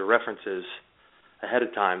talk to their references ahead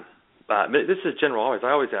of time. This is general always.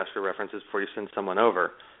 I always ask for references before you send someone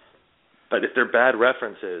over. But if they're bad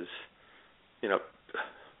references, you know.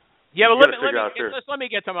 Yeah, but let me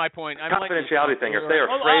get to my point. Confidentiality thing. If they're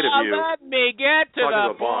afraid of you, let me get to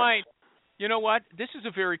the point. Boss. You know what? This is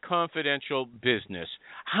a very confidential business.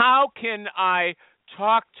 How can I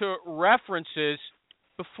talk to references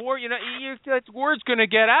before that word's going to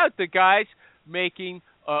get out? The guy's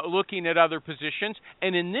looking at other positions,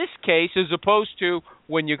 and in this case, as opposed to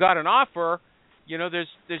when you got an offer,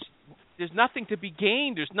 there's nothing to be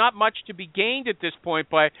gained. There's not much to be gained at this point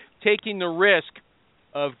by taking the risk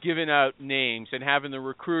of giving out names and having the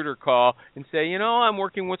recruiter call and say, I'm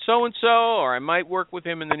working with so-and-so, or I might work with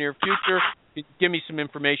him in the near future. Give me some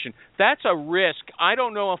information. That's a risk. I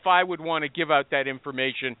don't know if I would want to give out that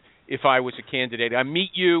information if I was a candidate. I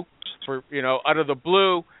meet you for, out of the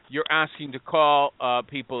blue. You're asking to call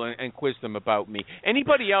people and quiz them about me.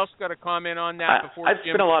 Anybody else got a comment on that? I've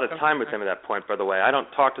spent a lot of time with them at that point, by the way. I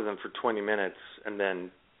don't talk to them for 20 minutes, and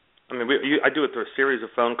then, I do it through a series of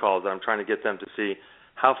phone calls that I'm trying to get them to see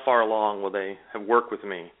how far along will they have worked with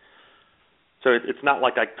me. So it's not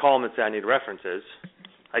like I call them and say I need references.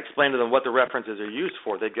 I explain to them what the references are used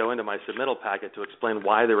for. They go into my submittal packet to explain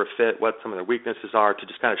why they're a fit, what some of their weaknesses are, to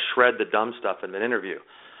just kind of shred the dumb stuff in an interview.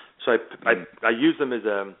 So I use them as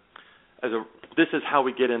a this is how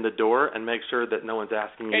we get in the door and make sure that no one's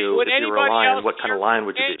asking you if you were a line, what kind of line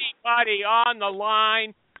would you be. Anybody on the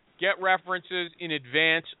line get references in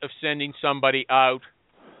advance of sending somebody out?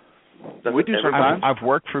 We do sometimes. I've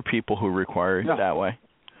worked for people who require it that way.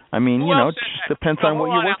 It just depends on what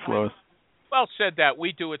your workflow is. else said that?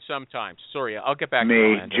 We do it sometimes. Sorry, I'll get back to me,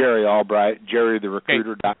 Alejandro. Jerry Albright,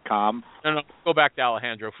 JerryTheRecruiter.com. No, go back to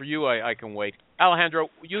Alejandro. For you, I can wait. Alejandro,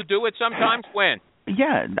 you do it sometimes? When?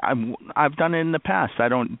 Yeah, I've done it in the past. I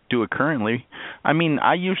don't do it currently. I mean,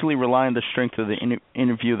 I usually rely on the strength of the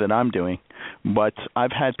interview that I'm doing, but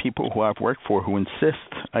I've had people who I've worked for who insist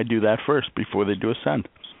I do that first before they do a send.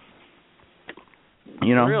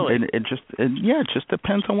 You know, really? it just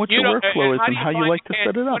depends on what your workflow is and how you like to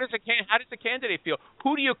set it up. How does the candidate feel?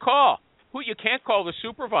 Who do you call? You can't call the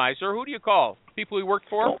supervisor. Who do you call? People he worked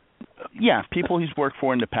for? Yeah, people he's worked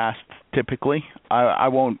for in the past, typically. I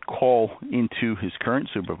won't call into his current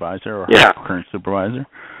supervisor or her current supervisor.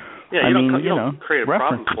 Yeah, you don't create a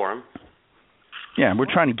problem for him. Yeah,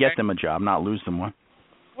 we're trying to get them a job, not lose them one.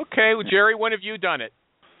 Okay, well, Jerry, when have you done it?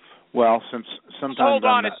 Well, since sometimes hold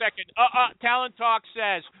on a second. Talent Talk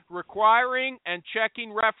says requiring and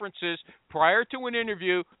checking references prior to an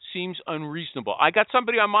interview seems unreasonable. I got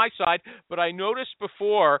somebody on my side, but I noticed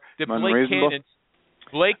before that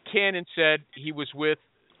Blake Cannon said he was with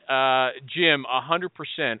Jim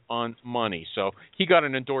 100% on money, so he got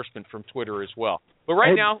an endorsement from Twitter as well. But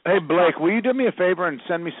now, hey Blake, will you do me a favor and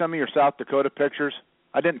send me some of your South Dakota pictures?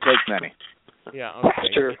 I didn't take many. Yeah, okay.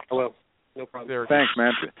 Sure. Hello. No problem. Thanks,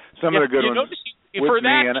 man. Some of the good ones. For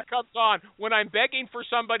that, he comes on. When I'm begging for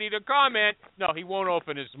somebody to comment, no, he won't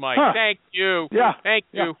open his mic. Huh. Thank you. Yeah. Thank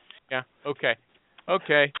you. Yeah.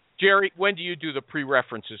 Okay. Jerry, when do you do the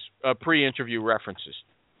pre-interview references?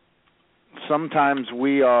 Sometimes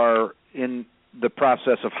we are in the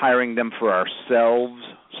process of hiring them for ourselves,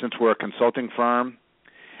 since we're a consulting firm,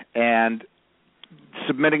 and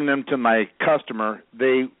submitting them to my customer.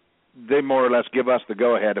 They more or less give us the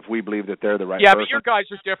go-ahead if we believe that they're the right person. Yeah, but your guys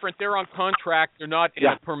are different. They're on contract. They're not in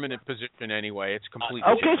a permanent position anyway. It's completely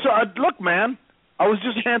different. So look, man, I was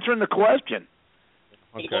just answering the question.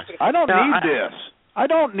 Okay. I don't need this. I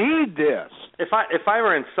don't need this. If I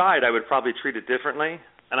were inside, I would probably treat it differently.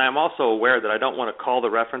 And I'm also aware that I don't want to call the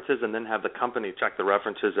references and then have the company check the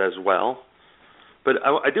references as well. But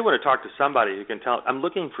I do want to talk to somebody who can tell. I'm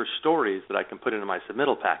looking for stories that I can put into my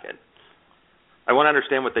submittal packet. I want to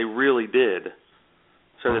understand what they really did,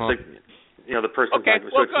 so that the person. Okay,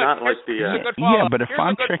 so it's not like the. Yeah, but if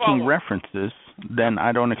I'm checking references, then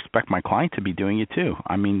I don't expect my client to be doing it too.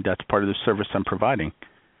 I mean, that's part of the service I'm providing.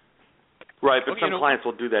 Right, but some clients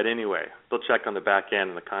will do that anyway. They'll check on the back end,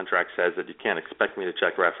 and the contract says that you can't expect me to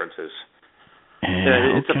check references.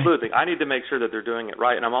 It's a fluid thing. I need to make sure that they're doing it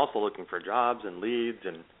right, and I'm also looking for jobs and leads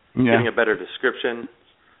and getting a better description.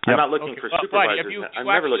 I'm not looking for supervisors. I'm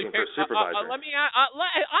never looking for a supervisor.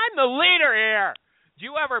 I'm the leader here. Do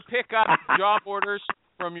you ever pick up job orders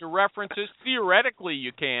from your references? Theoretically,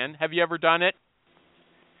 you can. Have you ever done it?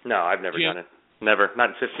 No, I've never done it. Never. Not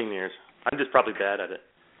in 15 years. I'm just probably bad at it.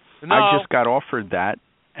 No. I just got offered that,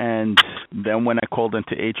 and then when I called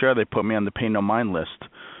into HR, they put me on the pay no mind list.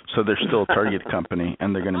 So they're still a target company,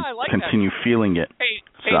 and they're going to continue feeling it.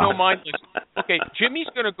 Pay no mind list. Okay, Jimmy's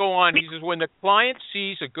going to go on. He says when the client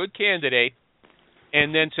sees a good candidate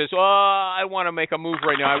and then says, I want to make a move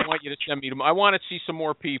right now. I want you to send me to. I want to see some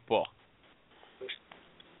more people.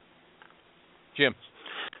 Jim,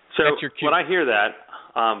 so that's your cue. When I hear that,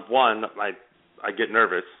 one, I get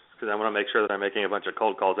nervous because I want to make sure that I'm making a bunch of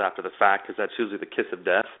cold calls after the fact, because that's usually the kiss of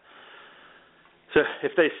death. So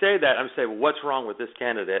if they say that, I'm saying, well, what's wrong with this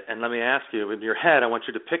candidate? And let me ask you, in your head, I want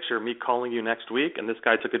you to picture me calling you next week, and this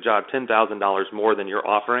guy took a job $10,000 more than you're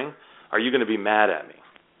offering. Are you going to be mad at me?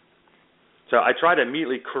 So I try to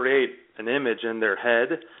immediately create an image in their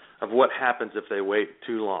head of what happens if they wait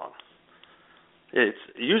too long. And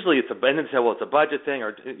they say, well, it's a budget thing,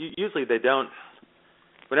 or usually they don't.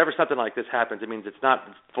 Whenever something like this happens, it means it's not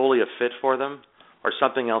fully a fit for them, or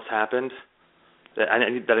something else happened that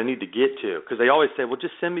I need to get to, because they always say, well,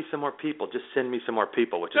 just send me some more people, which is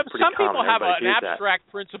pretty some common. Some people have an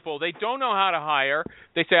abstract principle. They don't know how to hire.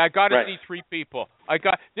 They say, I got to see 3 people.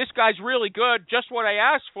 This guy's really good, just what I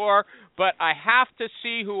asked for, but I have to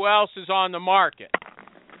see who else is on the market.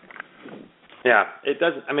 Yeah, it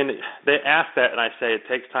doesn't. I mean, they ask that, and I say it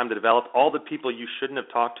takes time to develop. All the people you shouldn't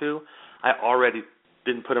have talked to, I already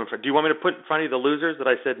didn't put them in front. Do you want me to put in front of you the losers that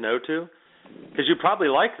I said no to? Because you probably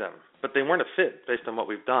like them, but they weren't a fit based on what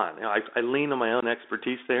we've done. I lean on my own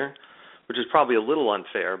expertise there, which is probably a little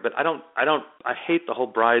unfair. But I hate the whole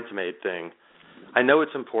bridesmaid thing. I know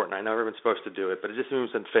it's important. I know everyone's supposed to do it, but it just seems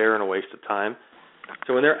unfair and a waste of time.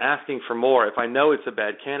 So when they're asking for more, if I know it's a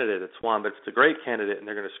bad candidate, it's one, but it's a great candidate and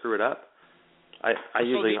they're going to screw it up, I'm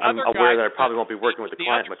aware that I probably won't be working with the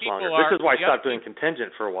client much longer. This is why I stopped doing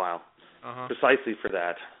contingent for a while, precisely for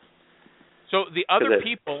that. So the other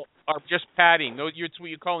people are just padding. No, it's what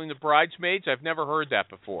you're calling the bridesmaids. I've never heard that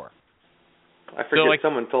before. I forget. Like,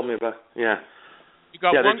 someone told me about. Yeah.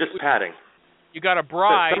 They're just padding. You got a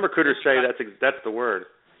bride. Some recruiters say that's the word.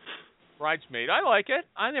 Bridesmaid. I like it.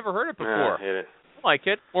 I never heard it before. I hate it. I like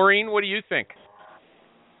it. Maureen, what do you think?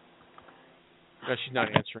 No, she's not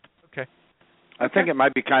answering. Okay. I think it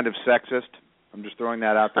might be kind of sexist. I'm just throwing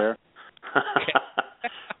that out there.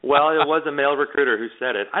 Well, it was a male recruiter who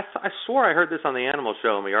said it. I swore I heard this on the Animal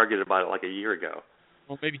Show, and we argued about it like a year ago.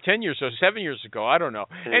 Well, maybe 10 years or 7 years ago. I don't know.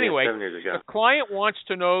 Anyway, 7 years ago. The client wants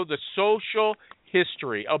to know the social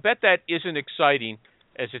history. I'll bet that isn't exciting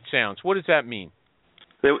as it sounds. What does that mean?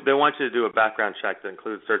 They want you to do a background check that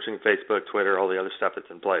includes searching Facebook, Twitter, all the other stuff that's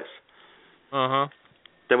in place. Uh-huh.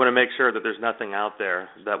 They want to make sure that there's nothing out there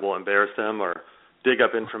that will embarrass them or dig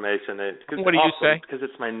up information. What do you say? Because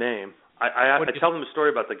it's my name. I tell them a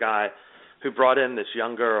story about the guy who brought in this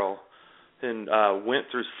young girl and went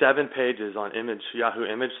through 7 pages on Yahoo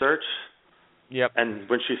image search. Yep. And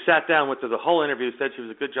when she sat down, went through the whole interview, said she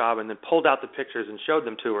was a good job, and then pulled out the pictures and showed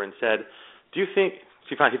them to her and said, "Do you think?"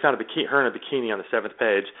 He found her in a bikini on the 7th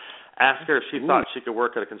page. Asked her if she thought she could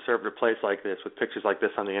work at a conservative place like this with pictures like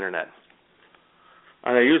this on the internet.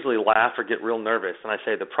 And I usually laugh or get real nervous, and I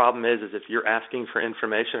say the problem is if you're asking for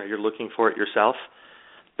information or you're looking for it yourself,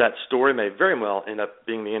 that story may very well end up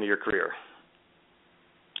being the end of your career.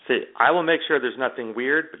 See, I will make sure there's nothing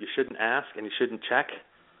weird, but you shouldn't ask and you shouldn't check.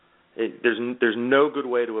 There's no good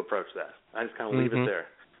way to approach that. I just kind of leave it there.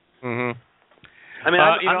 Mm-hmm. I mean,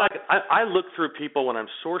 I look through people when I'm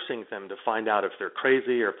sourcing them to find out if they're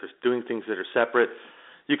crazy or if they're doing things that are separate.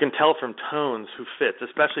 You can tell from tones who fits,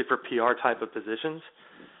 especially for PR type of positions.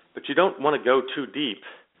 But you don't want to go too deep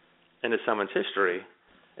into someone's history.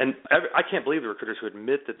 And I can't believe the recruiters who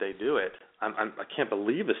admit that they do it. I can't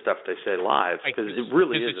believe the stuff they say live because it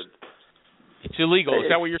really is. It's illegal. Is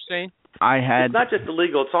that what you're saying? It's not just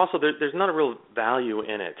illegal. It's also there's not a real value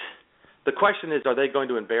in it. The question is, are they going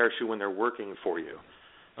to embarrass you when they're working for you?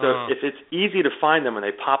 So if it's easy to find them and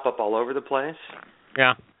they pop up all over the place.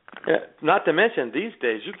 Yeah. Not to mention, these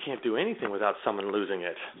days you can't do anything without someone losing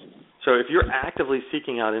it. So if you're actively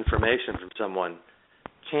seeking out information from someone,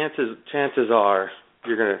 chances are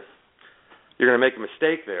you're gonna make a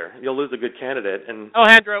mistake there. You'll lose a good candidate. And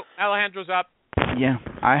Alejandro's up. Yeah,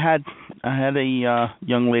 I had a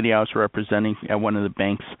young lady I was representing at one of the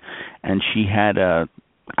banks, and she had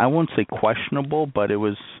I won't say questionable, but it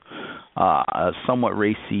was a somewhat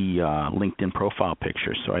racy LinkedIn profile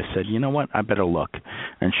picture. So I said, you know what, I better look.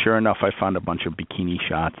 And sure enough, I found a bunch of bikini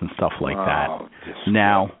shots and stuff like that.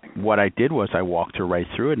 Now, what I did was I walked her right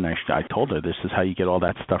through it, and I told her this is how you get all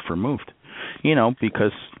that stuff removed. You know,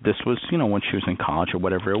 because this was, when she was in college or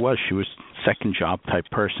whatever it was, she was second job type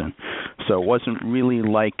person. So it wasn't really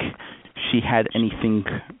like she had anything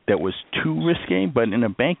that was too risque, but in a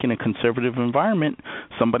bank, in a conservative environment,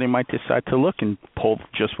 somebody might decide to look and pull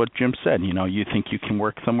just what Jim said. You think you can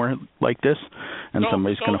work somewhere like this, and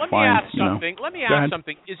somebody's going to find, Let me ask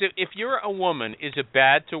something. Is it, if you're a woman, is it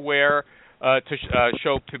bad to wear,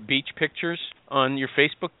 show beach pictures on your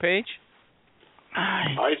Facebook page?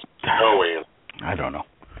 I don't know.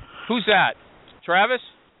 Who's that? Travis?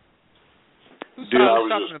 Who's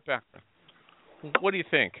talking in the background? What do you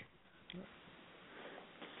think?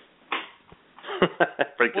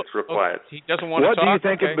 Frank gets real quiet. He doesn't want to talk. What do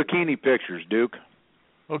you think of bikini pictures, Duke?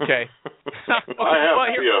 Okay. I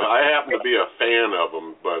happen to be a fan of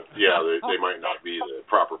them, but yeah, they might not be the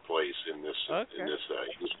proper place in this instance.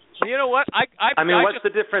 Well, you know what? What's the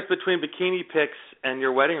difference between bikini pics and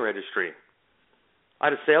your wedding registry? I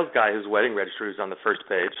had a sales guy whose wedding registry was on the first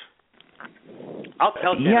page. I'll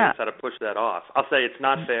tell candidates how to push that off. I'll say it's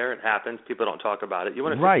not fair. It happens. People don't talk about it. You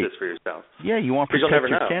want to fix this for yourself. Yeah, you want to protect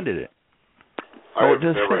your candidate.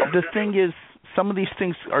 The thing is, some of these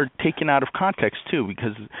things are taken out of context too,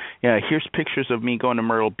 because here's pictures of me going to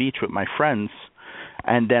Myrtle Beach with my friends,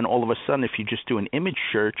 and then all of a sudden, if you just do an image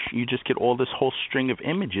search, you just get all this whole string of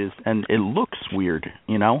images, and it looks weird,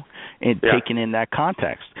 taken in that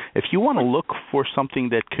context. If you want to look for something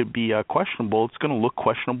that could be questionable, it's going to look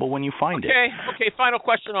questionable when you find it. Okay. Final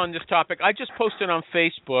question on this topic. I just posted on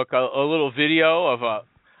Facebook a little video of a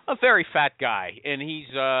very fat guy, and he's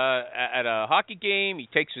at a hockey game. He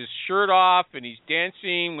takes his shirt off, and he's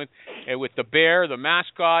dancing with the bear, the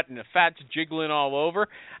mascot, and the fat's jiggling all over.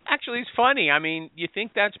 Actually, it's funny. I mean, you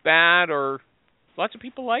think that's bad, or lots of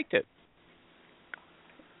people liked it?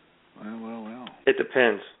 Well. It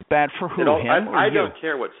depends. Bad for who? I don't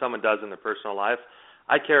care what someone does in their personal life.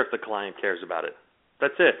 I care if the client cares about it.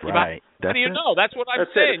 That's it. Right. How do you know? That's what I'm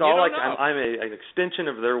saying. It's all I'm an extension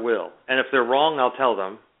of their will. And if they're wrong, I'll tell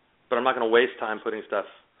them. But I'm not going to waste time putting stuff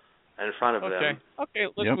in front of them. Okay,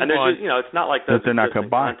 let's Yep. move and there's on. just, it's not like those they're not exist in gonna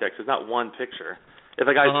buy. context. It's not one picture. If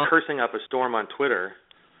a guy's cursing up a storm on Twitter,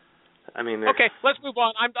 I mean, okay, let's move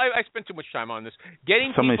on. I spent too much time on this.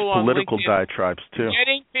 Getting some of people these on political LinkedIn, diatribes too.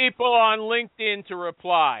 Getting people on LinkedIn to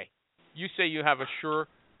reply. You say you have a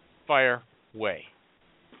surefire way.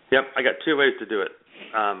 Yep, I got two ways to do it.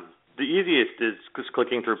 The easiest is just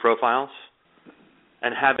clicking through profiles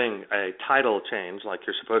and having a title change like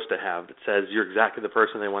you're supposed to have that says you're exactly the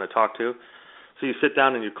person they want to talk to. So you sit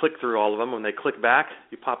down and you click through all of them. When they click back,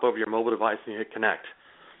 you pop over your mobile device and you hit connect.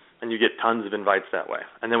 And you get tons of invites that way.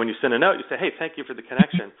 And then when you send a note, you say, hey, thank you for the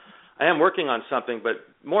connection. I am working on something, but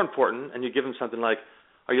more important, and you give them something like,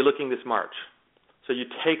 are you looking this March? So you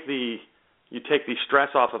take the stress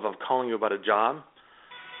off of calling you about a job,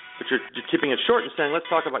 but you're keeping it short and saying, let's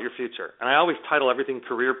talk about your future. And I always title everything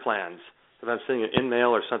career plans. If I'm sending an in-mail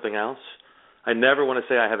or something else, I never want to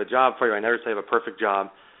say I have a job for you. I never say I have a perfect job.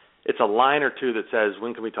 It's a line or two that says,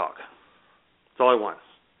 when can we talk? That's all I want.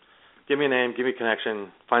 Give me a name, give me a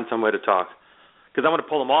connection, find some way to talk. Because I want to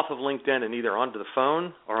pull them off of LinkedIn and either onto the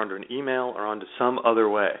phone or onto an email or onto some other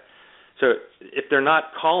way. So if they're not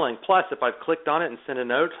calling, plus if I've clicked on it and sent a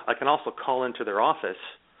note, I can also call into their office.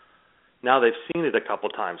 Now they've seen it a couple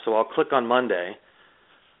times. So I'll click on Monday,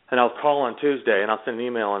 and I'll call on Tuesday, and I'll send an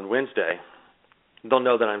email on Wednesday. They'll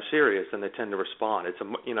know that I'm serious, and they tend to respond. It's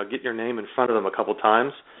get your name in front of them a couple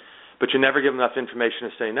times, but you never give them enough information to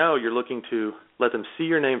say no. You're looking to let them see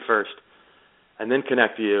your name first, and then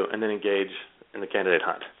connect to you, and then engage in the candidate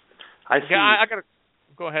hunt. I got to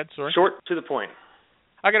go ahead, sorry. Short to the point.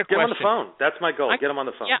 I got a question. Get them on the phone. That's my goal. Get them on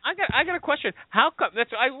the phone. Yeah, I got a question. How come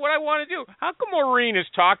what I want to do? How come Maureen is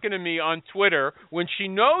talking to me on Twitter when she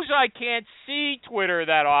knows I can't see Twitter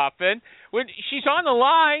that often? When she's on the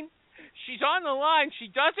line, she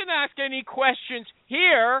doesn't ask any questions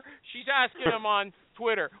here. She's asking them on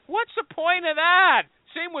Twitter. What's the point of that?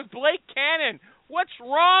 Same with Blake Cannon. What's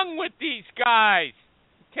wrong with these guys?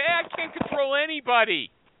 Okay, I can't control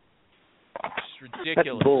anybody. It's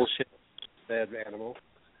ridiculous. That's bullshit, bad animal.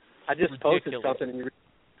 I just posted something and you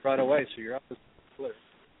right away, so you're up to Twitter.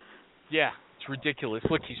 Yeah, it's ridiculous.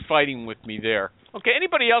 Look, he's fighting with me there. Okay,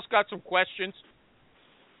 anybody else got some questions?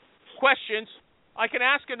 I can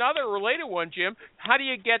ask another related one, Jim. How do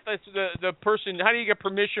you get the person? How do you get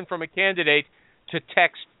permission from a candidate to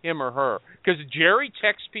text him or her? Because Jerry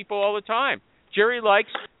texts people all the time. Jerry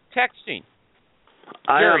likes texting.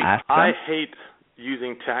 I hate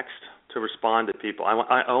using text to respond to people. I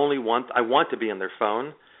want to be in their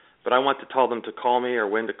phone, but I want to tell them to call me or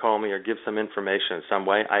when to call me or give some information in some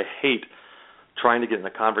way. I hate trying to get in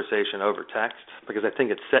a conversation over text because I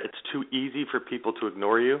think it's too easy for people to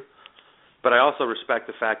ignore you. But I also respect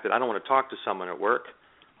the fact that I don't want to talk to someone at work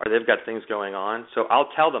or they've got things going on. So I'll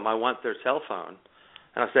tell them I want their cell phone.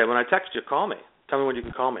 And I say, when I text you, call me. Tell me when you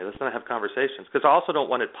can call me. Let's not have conversations. Because I also don't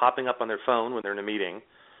want it popping up on their phone when they're in a meeting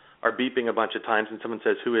or beeping a bunch of times and someone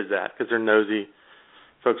says, who is that? Because they're nosy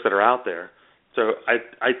folks that are out there. So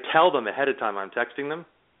I tell them ahead of time I'm texting them.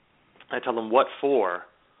 I tell them what for,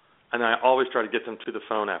 and then I always try to get them to the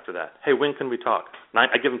phone after that. Hey, when can we talk?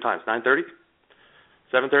 I give them times, 9:30,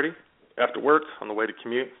 7:30, after work, on the way to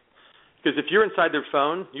commute. Because if you're inside their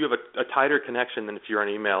phone, you have a tighter connection than if you're on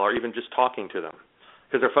email or even just talking to them,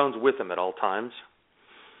 because their phone's with them at all times.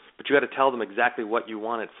 But you got to tell them exactly what you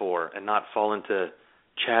want it for and not fall into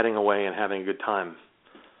chatting away and having a good time,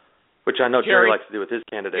 which I know Jerry likes to do with his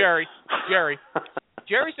candidates.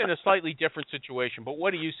 Jerry's in a slightly different situation, but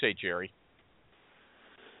what do you say, Jerry?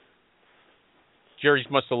 Jerry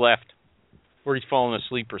must have left, or he's fallen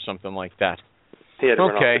asleep or something like that. He had to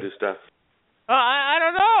run off to do stuff. I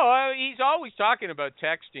don't know. He's always talking about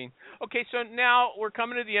texting. Okay, so now we're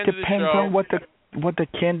coming to the end of the show. Depends on what the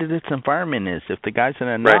candidate's environment is. If the guy's in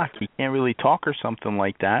a knock, he can't really talk or something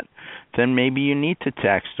like that, then maybe you need to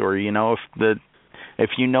text. Or if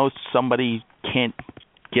you know somebody can't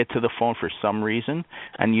get to the phone for some reason,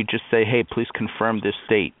 and you just say, hey, please confirm this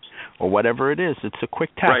date, or whatever it is. It's a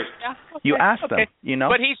quick text. Right. Yeah, okay. You ask them,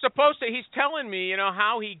 But he's telling me,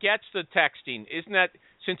 how he gets the texting. Isn't that,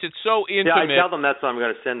 since it's so intimate? Yeah, I tell them that's what I'm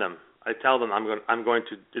going to send them. I tell them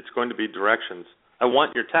it's going to be directions. I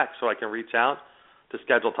want your text so I can reach out to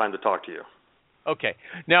schedule time to talk to you. Okay.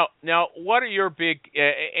 Now, what are your big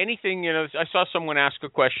anything? I saw someone ask a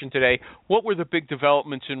question today. What were the big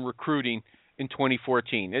developments in recruiting in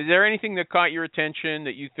 2014? Is there anything that caught your attention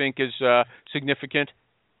that you think is significant?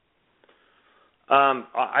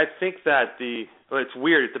 I think that it's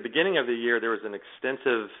weird. At the beginning of the year, there was an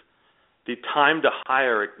extensive. The time to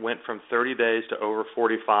hire went from 30 days to over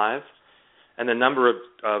 45, and the number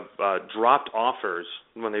of dropped offers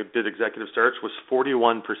when they did executive search was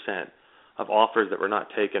 41% of offers that were not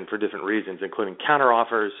taken for different reasons, including counter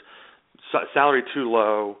offers, salary too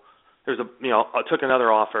low. I took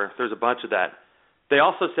another offer. There's a bunch of that. They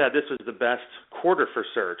also said this was the best quarter for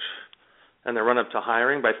search and the run-up to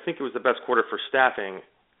hiring, but I think it was the best quarter for staffing,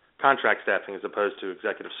 contract staffing, as opposed to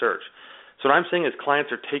executive search. So what I'm saying is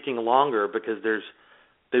clients are taking longer because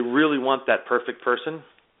they really want that perfect person,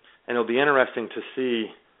 and it'll be interesting to see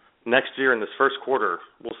next year in this first quarter,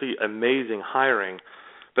 we'll see amazing hiring,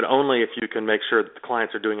 but only if you can make sure that the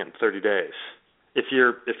clients are doing it in 30 days. If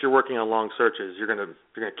you're working on long searches, you're gonna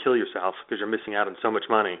kill yourself because you're missing out on so much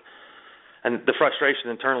money, and the frustration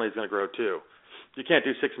internally is going to grow too. You can't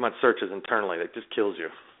do 6-month searches internally; that just kills you.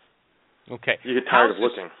 Okay, you get tired of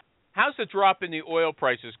looking. How's the drop in the oil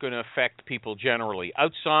prices going to affect people generally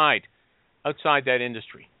outside that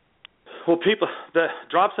industry? Well, the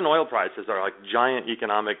drops in oil prices are like giant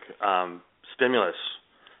economic stimulus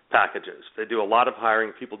packages. They do a lot of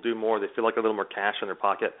hiring. People do more. They feel like a little more cash in their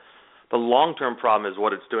pocket. The long-term problem is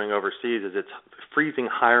what it's doing overseas is it's freezing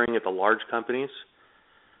hiring at the large companies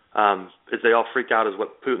as they all freak out as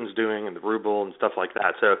what Putin's doing and the ruble and stuff like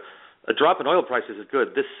that. So a drop in oil prices is good.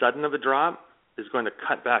 This sudden of a drop is going to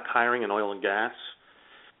cut back hiring in oil and gas.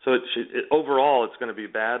 So overall it's going to be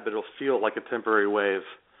bad, but it'll feel like a temporary wave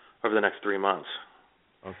over the next 3 months.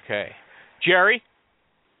 Okay. Jerry,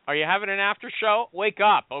 are you having an after show? Wake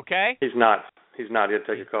up, okay? He's not. He had to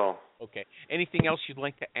take a call. Okay. Anything else you'd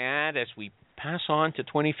like to add as we pass on to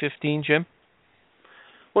 2015, Jim?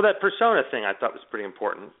 Well, that persona thing I thought was pretty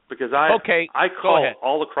important because I call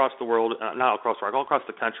all across the world, not across the world, all across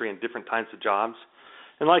the country in different types of jobs.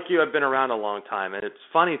 And like you, I've been around a long time, and it's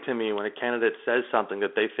funny to me when a candidate says something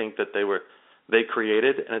that they think that they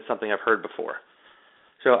created, and it's something I've heard before.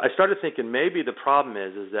 So I started thinking maybe the problem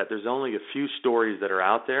is that there's only a few stories that are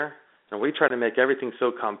out there, and we try to make everything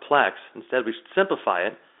so complex. Instead, we should simplify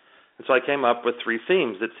it. And so I came up with 3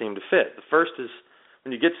 themes that seem to fit. The first is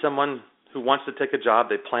when you get someone who wants to take a job,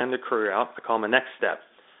 they plan their career out. I call them a next step.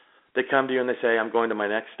 They come to you and they say, I'm going to my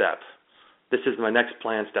next step. This is my next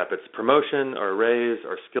plan step. It's a promotion or a raise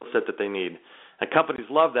or a skill set that they need. And companies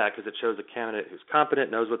love that because it shows a candidate who's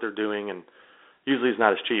competent, knows what they're doing, and usually is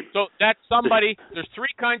not as cheap. So that's somebody, there's 3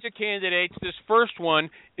 kinds of candidates. This first one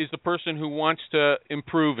is the person who wants to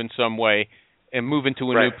improve in some way and move into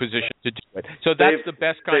a new position to do it. So that's the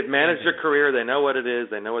best kind. They've managed their career. They know what it is.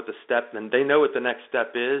 They know what the step, and they know what the next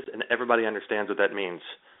step is, and everybody understands what that means.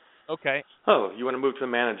 Okay. Oh, you want to move to a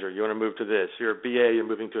manager. You want to move to this. You're a BA. You're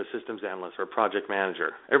moving to a systems analyst or a project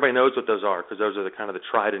manager. Everybody knows what those are because those are the kind of the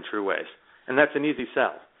tried and true ways, and that's an easy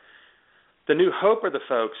sell. The new hope are the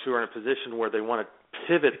folks who are in a position where they want to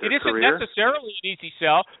pivot their career. It isn't necessarily an easy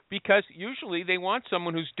sell because usually they want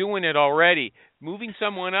someone who's doing it already. Moving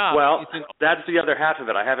someone up. Well, that's the other half of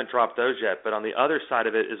it. I haven't dropped those yet, but on the other side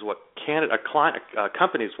of it is what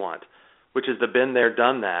companies want, which is the been there,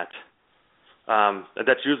 done that.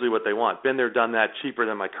 That's usually what they want. Been there, done that, cheaper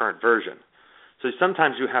than my current version. So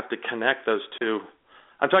sometimes you have to connect those two.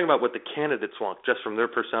 I'm talking about what the candidates want, just from their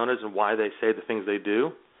personas and why they say the things they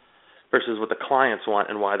do, versus what the clients want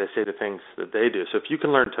and why they say the things that they do. So if you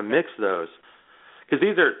can learn to mix those, because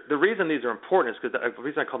the reason these are important is because the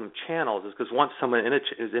reason I call them channels is because once someone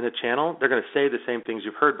is in a channel, they're going to say the same things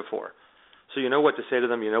you've heard before. So you know what to say to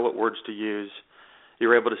them, you know what words to use.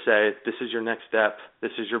 You're able to say, this is your next step,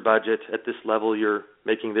 this is your budget, at this level you're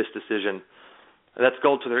making this decision. And that's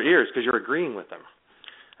gold to their ears because you're agreeing with them.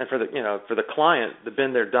 And for the client, the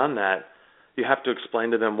been there, done that, you have to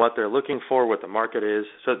explain to them what they're looking for, what the market is.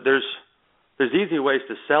 So there's easy ways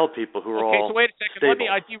to sell people who are all so wait a second. stable.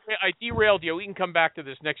 I derailed you. We can come back to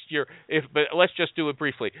this next year, but let's just do it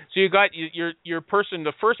briefly. So you got your person,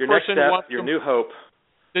 the first your person next step, wants your new hope.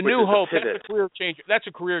 The new hope. That's a career changer. That's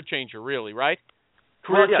a career changer, really, right?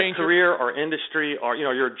 Career changer. Career or industry, or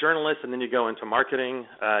you're a journalist and then you go into marketing.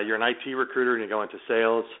 You're an IT recruiter and you go into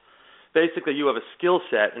sales. Basically, you have a skill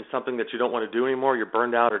set in something that you don't want to do anymore. You're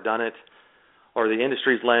burned out or done it. Or the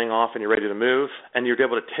industry's laying off and you're ready to move, and you're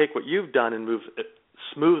able to take what you've done and move it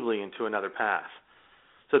smoothly into another path.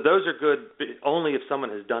 So those are good only if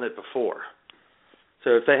someone has done it before.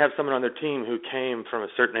 So if they have someone on their team who came from a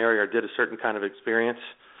certain area or did a certain kind of experience,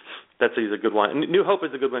 that's a good one. And New Hope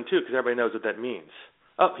is a good one, too, because everybody knows what that means.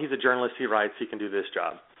 Oh, he's a journalist, he writes, he can do this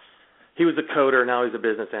job. He was a coder, now he's a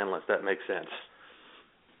business analyst. That makes sense.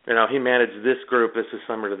 He managed this group, this is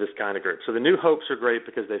similar to this kind of group. So the New Hopes are great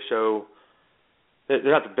because they show... They're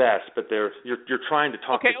not the best, but you're trying to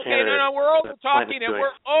talk to candidates. No, we're over-talking it.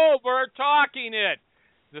 We're over-talking it.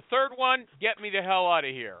 The third one, get me the hell out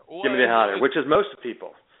of here. Get me the hell out of here, which is most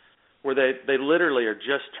people. where they literally are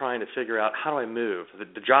just trying to figure out, how do I move?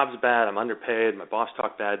 The job's bad, I'm underpaid, my boss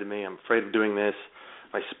talked bad to me, I'm afraid of doing this,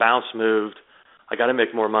 my spouse moved, I got to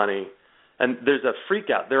make more money. And there's a freak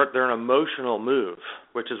out. They're an emotional move,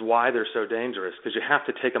 which is why they're so dangerous, because you have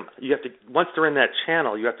to take them. You have to, once they're in that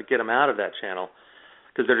channel, you have to get them out of that channel,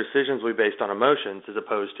 because their decisions will be based on emotions as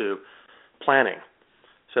opposed to planning.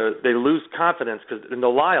 So they lose confidence, and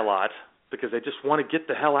they'll lie a lot because they just want to get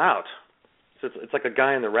the hell out. So it's like a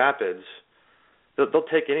guy in the rapids. They'll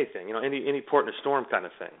take anything, any port in a storm kind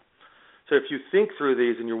of thing. So if you think through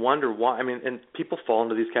these and you wonder why, and people fall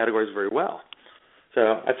into these categories very well. So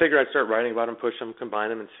I figured I'd start writing about them, push them,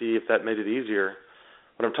 combine them, and see if that made it easier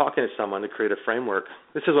when I'm talking to someone to create a framework.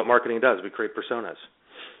 This is what marketing does. We create personas.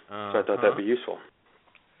 So I thought that'd be useful.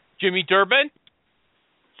 Jimmy Durbin?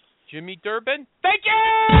 Thank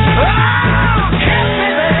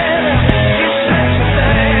you!